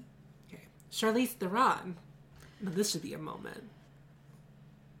matter. Okay. Charlize Theron. Now, this should be a moment.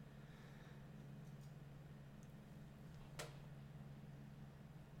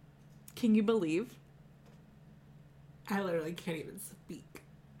 Can you believe? I literally can't even speak.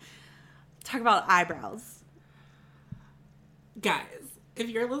 Talk about eyebrows. Guys, if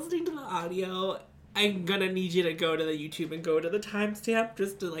you're listening to the audio, I'm gonna need you to go to the YouTube and go to the timestamp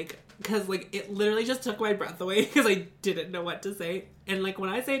just to, like, because, like, it literally just took my breath away because I didn't know what to say. And, like, when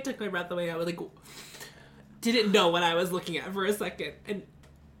I say it took my breath away, I was, like, didn't know what I was looking at for a second. And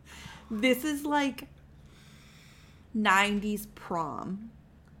This is like 90s prom.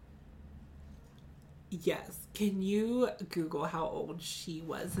 Yes. Can you Google how old she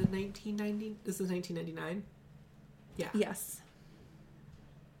was in 1990? This is 1999? Yeah. Yes.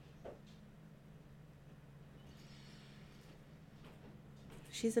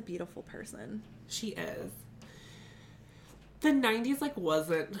 She's a beautiful person. She is. The 90s, like,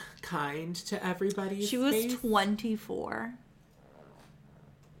 wasn't kind to everybody. She was 24.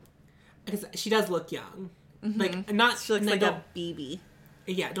 Because she does look young. Like, not... She looks like a BB.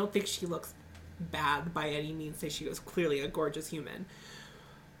 Yeah, I don't think she looks bad by any means. Say she was clearly a gorgeous human.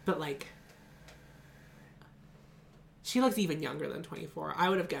 But, like... She looks even younger than 24. I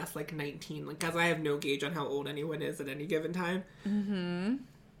would have guessed, like, 19. Like, because I have no gauge on how old anyone is at any given time. Mm-hmm.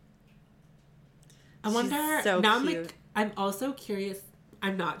 I wonder... so now cute. I'm also curious...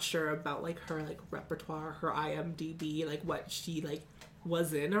 I'm not sure about, like, her, like, repertoire, her IMDb, like, what she, like,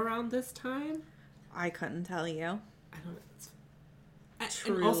 was in around this time. I couldn't tell you. I don't know.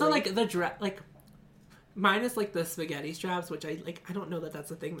 And also, Truly. like, the dress... Like, minus, like, the spaghetti straps, which I don't know that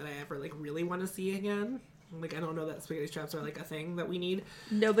that's a thing that I ever, like, really want to see again. Like, I don't know that spaghetti straps are, like, a thing that we need.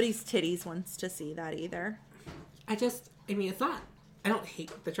 Nobody's titties wants to see that either. I mean, it's not... I don't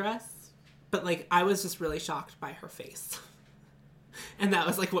hate the dress, but, like, I was just really shocked by her face. And that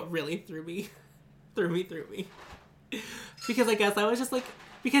was, like, what really threw me. Because I guess I was just, like...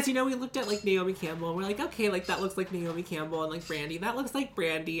 Because, you know, we looked at, like, Naomi Campbell, and we're like, okay, like, that looks like Naomi Campbell, and, like, Brandy, that looks like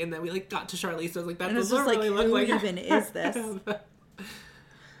Brandy, and then we, like, got to Charlize, so I was like, that And it's doesn't just really like, look who like even is this?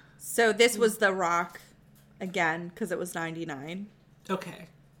 So this was The Rock, again, because it was 99. Okay.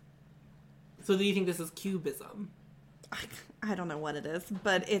 So do you think this is cubism? I don't know what it is,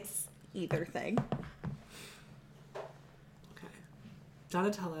 but it's either thing. Okay.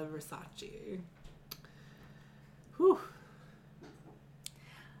 Donatella Versace. Whew.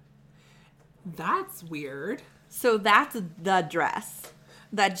 That's weird. So that's the dress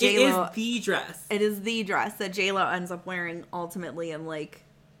that It J-Lo... is the dress. It is the dress that J-Lo ends up wearing ultimately, and, like,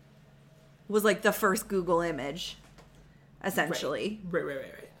 was, like, the first Google image, essentially.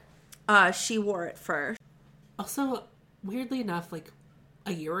 Right. She wore it first. Also, weirdly enough, like,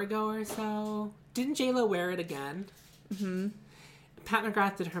 a year ago or so, didn't J-Lo wear it again? Mm-hmm. Pat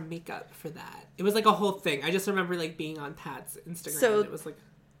McGrath did her makeup for that. It was, like, a whole thing. I just remember, like, being on Pat's Instagram, So- and it was, like...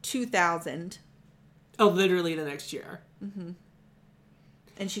 2000. Oh, literally the next year.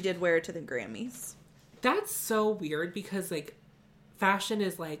 And she did wear it to the Grammys. That's so weird because, like, fashion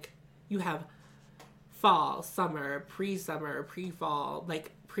is, like, you have fall, summer, pre-fall,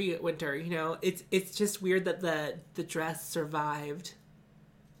 like, pre-winter, you know? It's just weird that the dress survived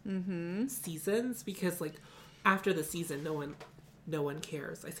seasons because, like, after the season, no one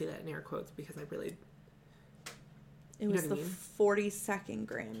cares. I say that in air quotes because I really... It was the 42nd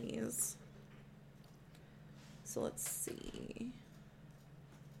Grammys. So let's see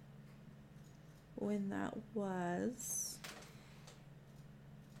when that was.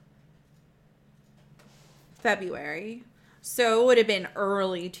 February. So it would have been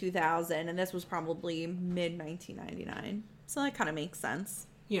early 2000, and this was probably mid 1999. So that kind of makes sense.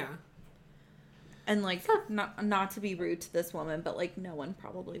 Yeah. And, like, not to be rude to this woman, but, like, no one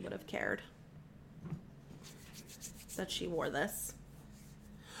probably would have cared that she wore this.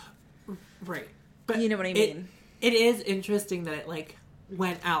 Right. But You know what I mean? It is interesting that it, like,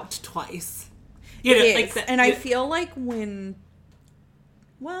 went out twice. It is. Like that, And I feel like when...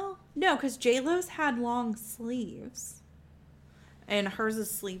 Well, no, because J-Lo's had long sleeves. And hers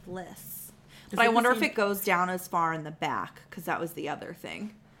is sleeveless. But I wonder if it goes down as far in the back, because that was the other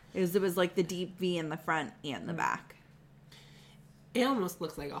thing. It was like the deep V in the front and the back. It almost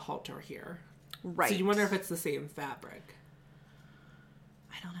looks like a halter here. Right. So you wonder if it's the same fabric.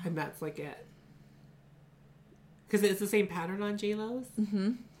 I don't know. And that's, like, it. Because it's the same pattern on J-Lo's?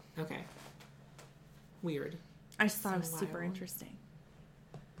 Mm-hmm. Okay. Weird. I just thought it was So super wild. interesting.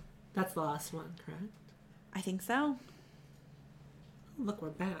 That's the last one, correct? I think so. Look, we're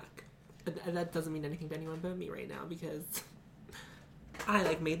back. That doesn't mean anything to anyone but me right now because I,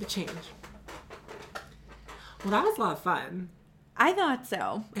 like, made the change. Well, that was a lot of fun. I thought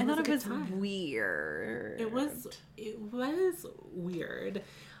so. I was thought a it good was time. weird. It was weird.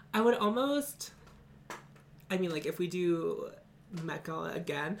 I would almost... I mean, like, if we do Met Gala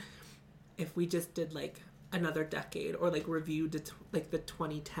again, if we just did, like, another decade or, like, reviewed, like, the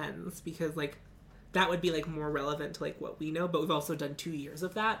 2010s because, like, that would be, like, more relevant to, like, what we know, but we've also done 2 years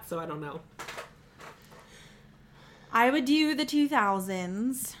of that, so I don't know. I would do the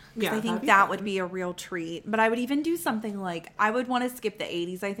 2000s. Yeah, I think that'd be that fun. would be a real treat. But I would even do something like, I would want to skip the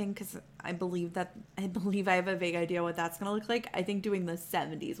 80s, I think, because I believe I have a vague idea what that's going to look like. I think doing the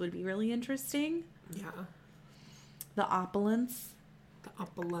 70s would be really interesting. Yeah. the opulence. The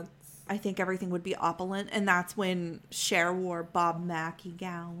opulence. I think everything would be opulent, and that's when Cher wore Bob Mackie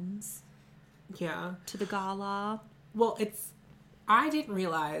gowns Yeah. to the gala. Well, I didn't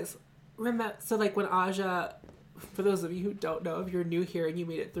realize, so like when Aja, for those of you who don't know, if you're new here and you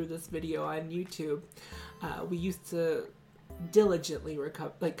made it through this video on YouTube, we used to diligently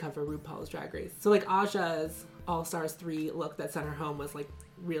cover RuPaul's Drag Race. So like Aja's All Stars 3 look that sent her home was like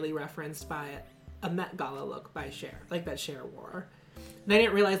really referenced by a Met Gala look by Cher, like that Cher wore. And I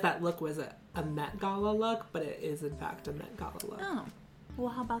didn't realize that look was a Met Gala look, but it is in fact a Met Gala look. Oh, well,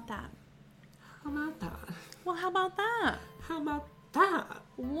 how about that? How about that? Well, how about that? How about that?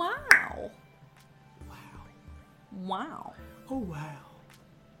 Wow. Wow. Wow. Oh, wow.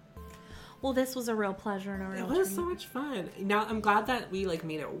 Well, this was a real pleasure and a real It was treat. so much fun. Now, I'm glad that we, like,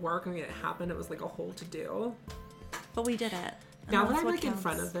 made it work and made it happen. It was, like, a whole to-do. But we did it. And Now that that's I'm, what like, in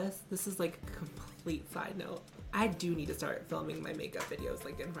front counts. of this is, like, a complete side note. I do need to start filming my makeup videos,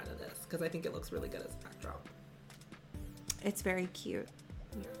 like, in front of this. Because I think it looks really good as a backdrop. It's very cute.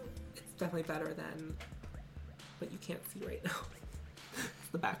 Yeah. It's definitely better than what you can't see right now.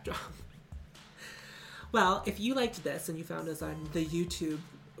 It's the backdrop. Well, if you liked this and you found us on the YouTube,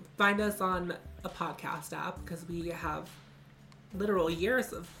 find us on a podcast app because we have literal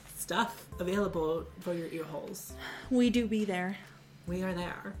years of stuff available for your ear holes. We do be there. We are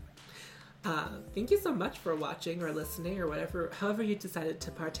there. Thank you so much for watching or listening or whatever, however you decided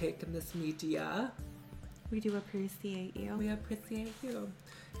to partake in this media. We do appreciate you. We appreciate you.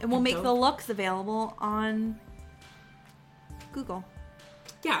 And we'll And make don't- the looks available on Google.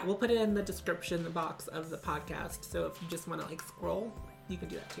 Yeah, we'll put it in the description box of the podcast. So if you just want to like scroll, you can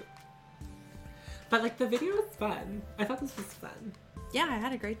do that too. But like the video was fun. I thought this was fun. Yeah, I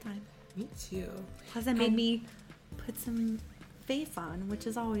had a great time. Me too. Plus, it made me put some face on, which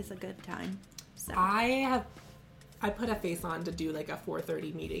is always a good time. So I put a face on to do like a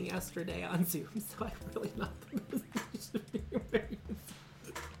 4:30 meeting yesterday on Zoom, so I really not think this should be very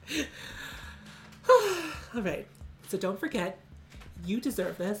All right. So don't forget, you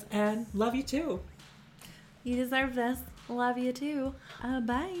deserve this and love you too. you deserve this. Love you too.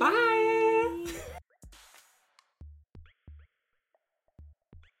 Bye. Bye.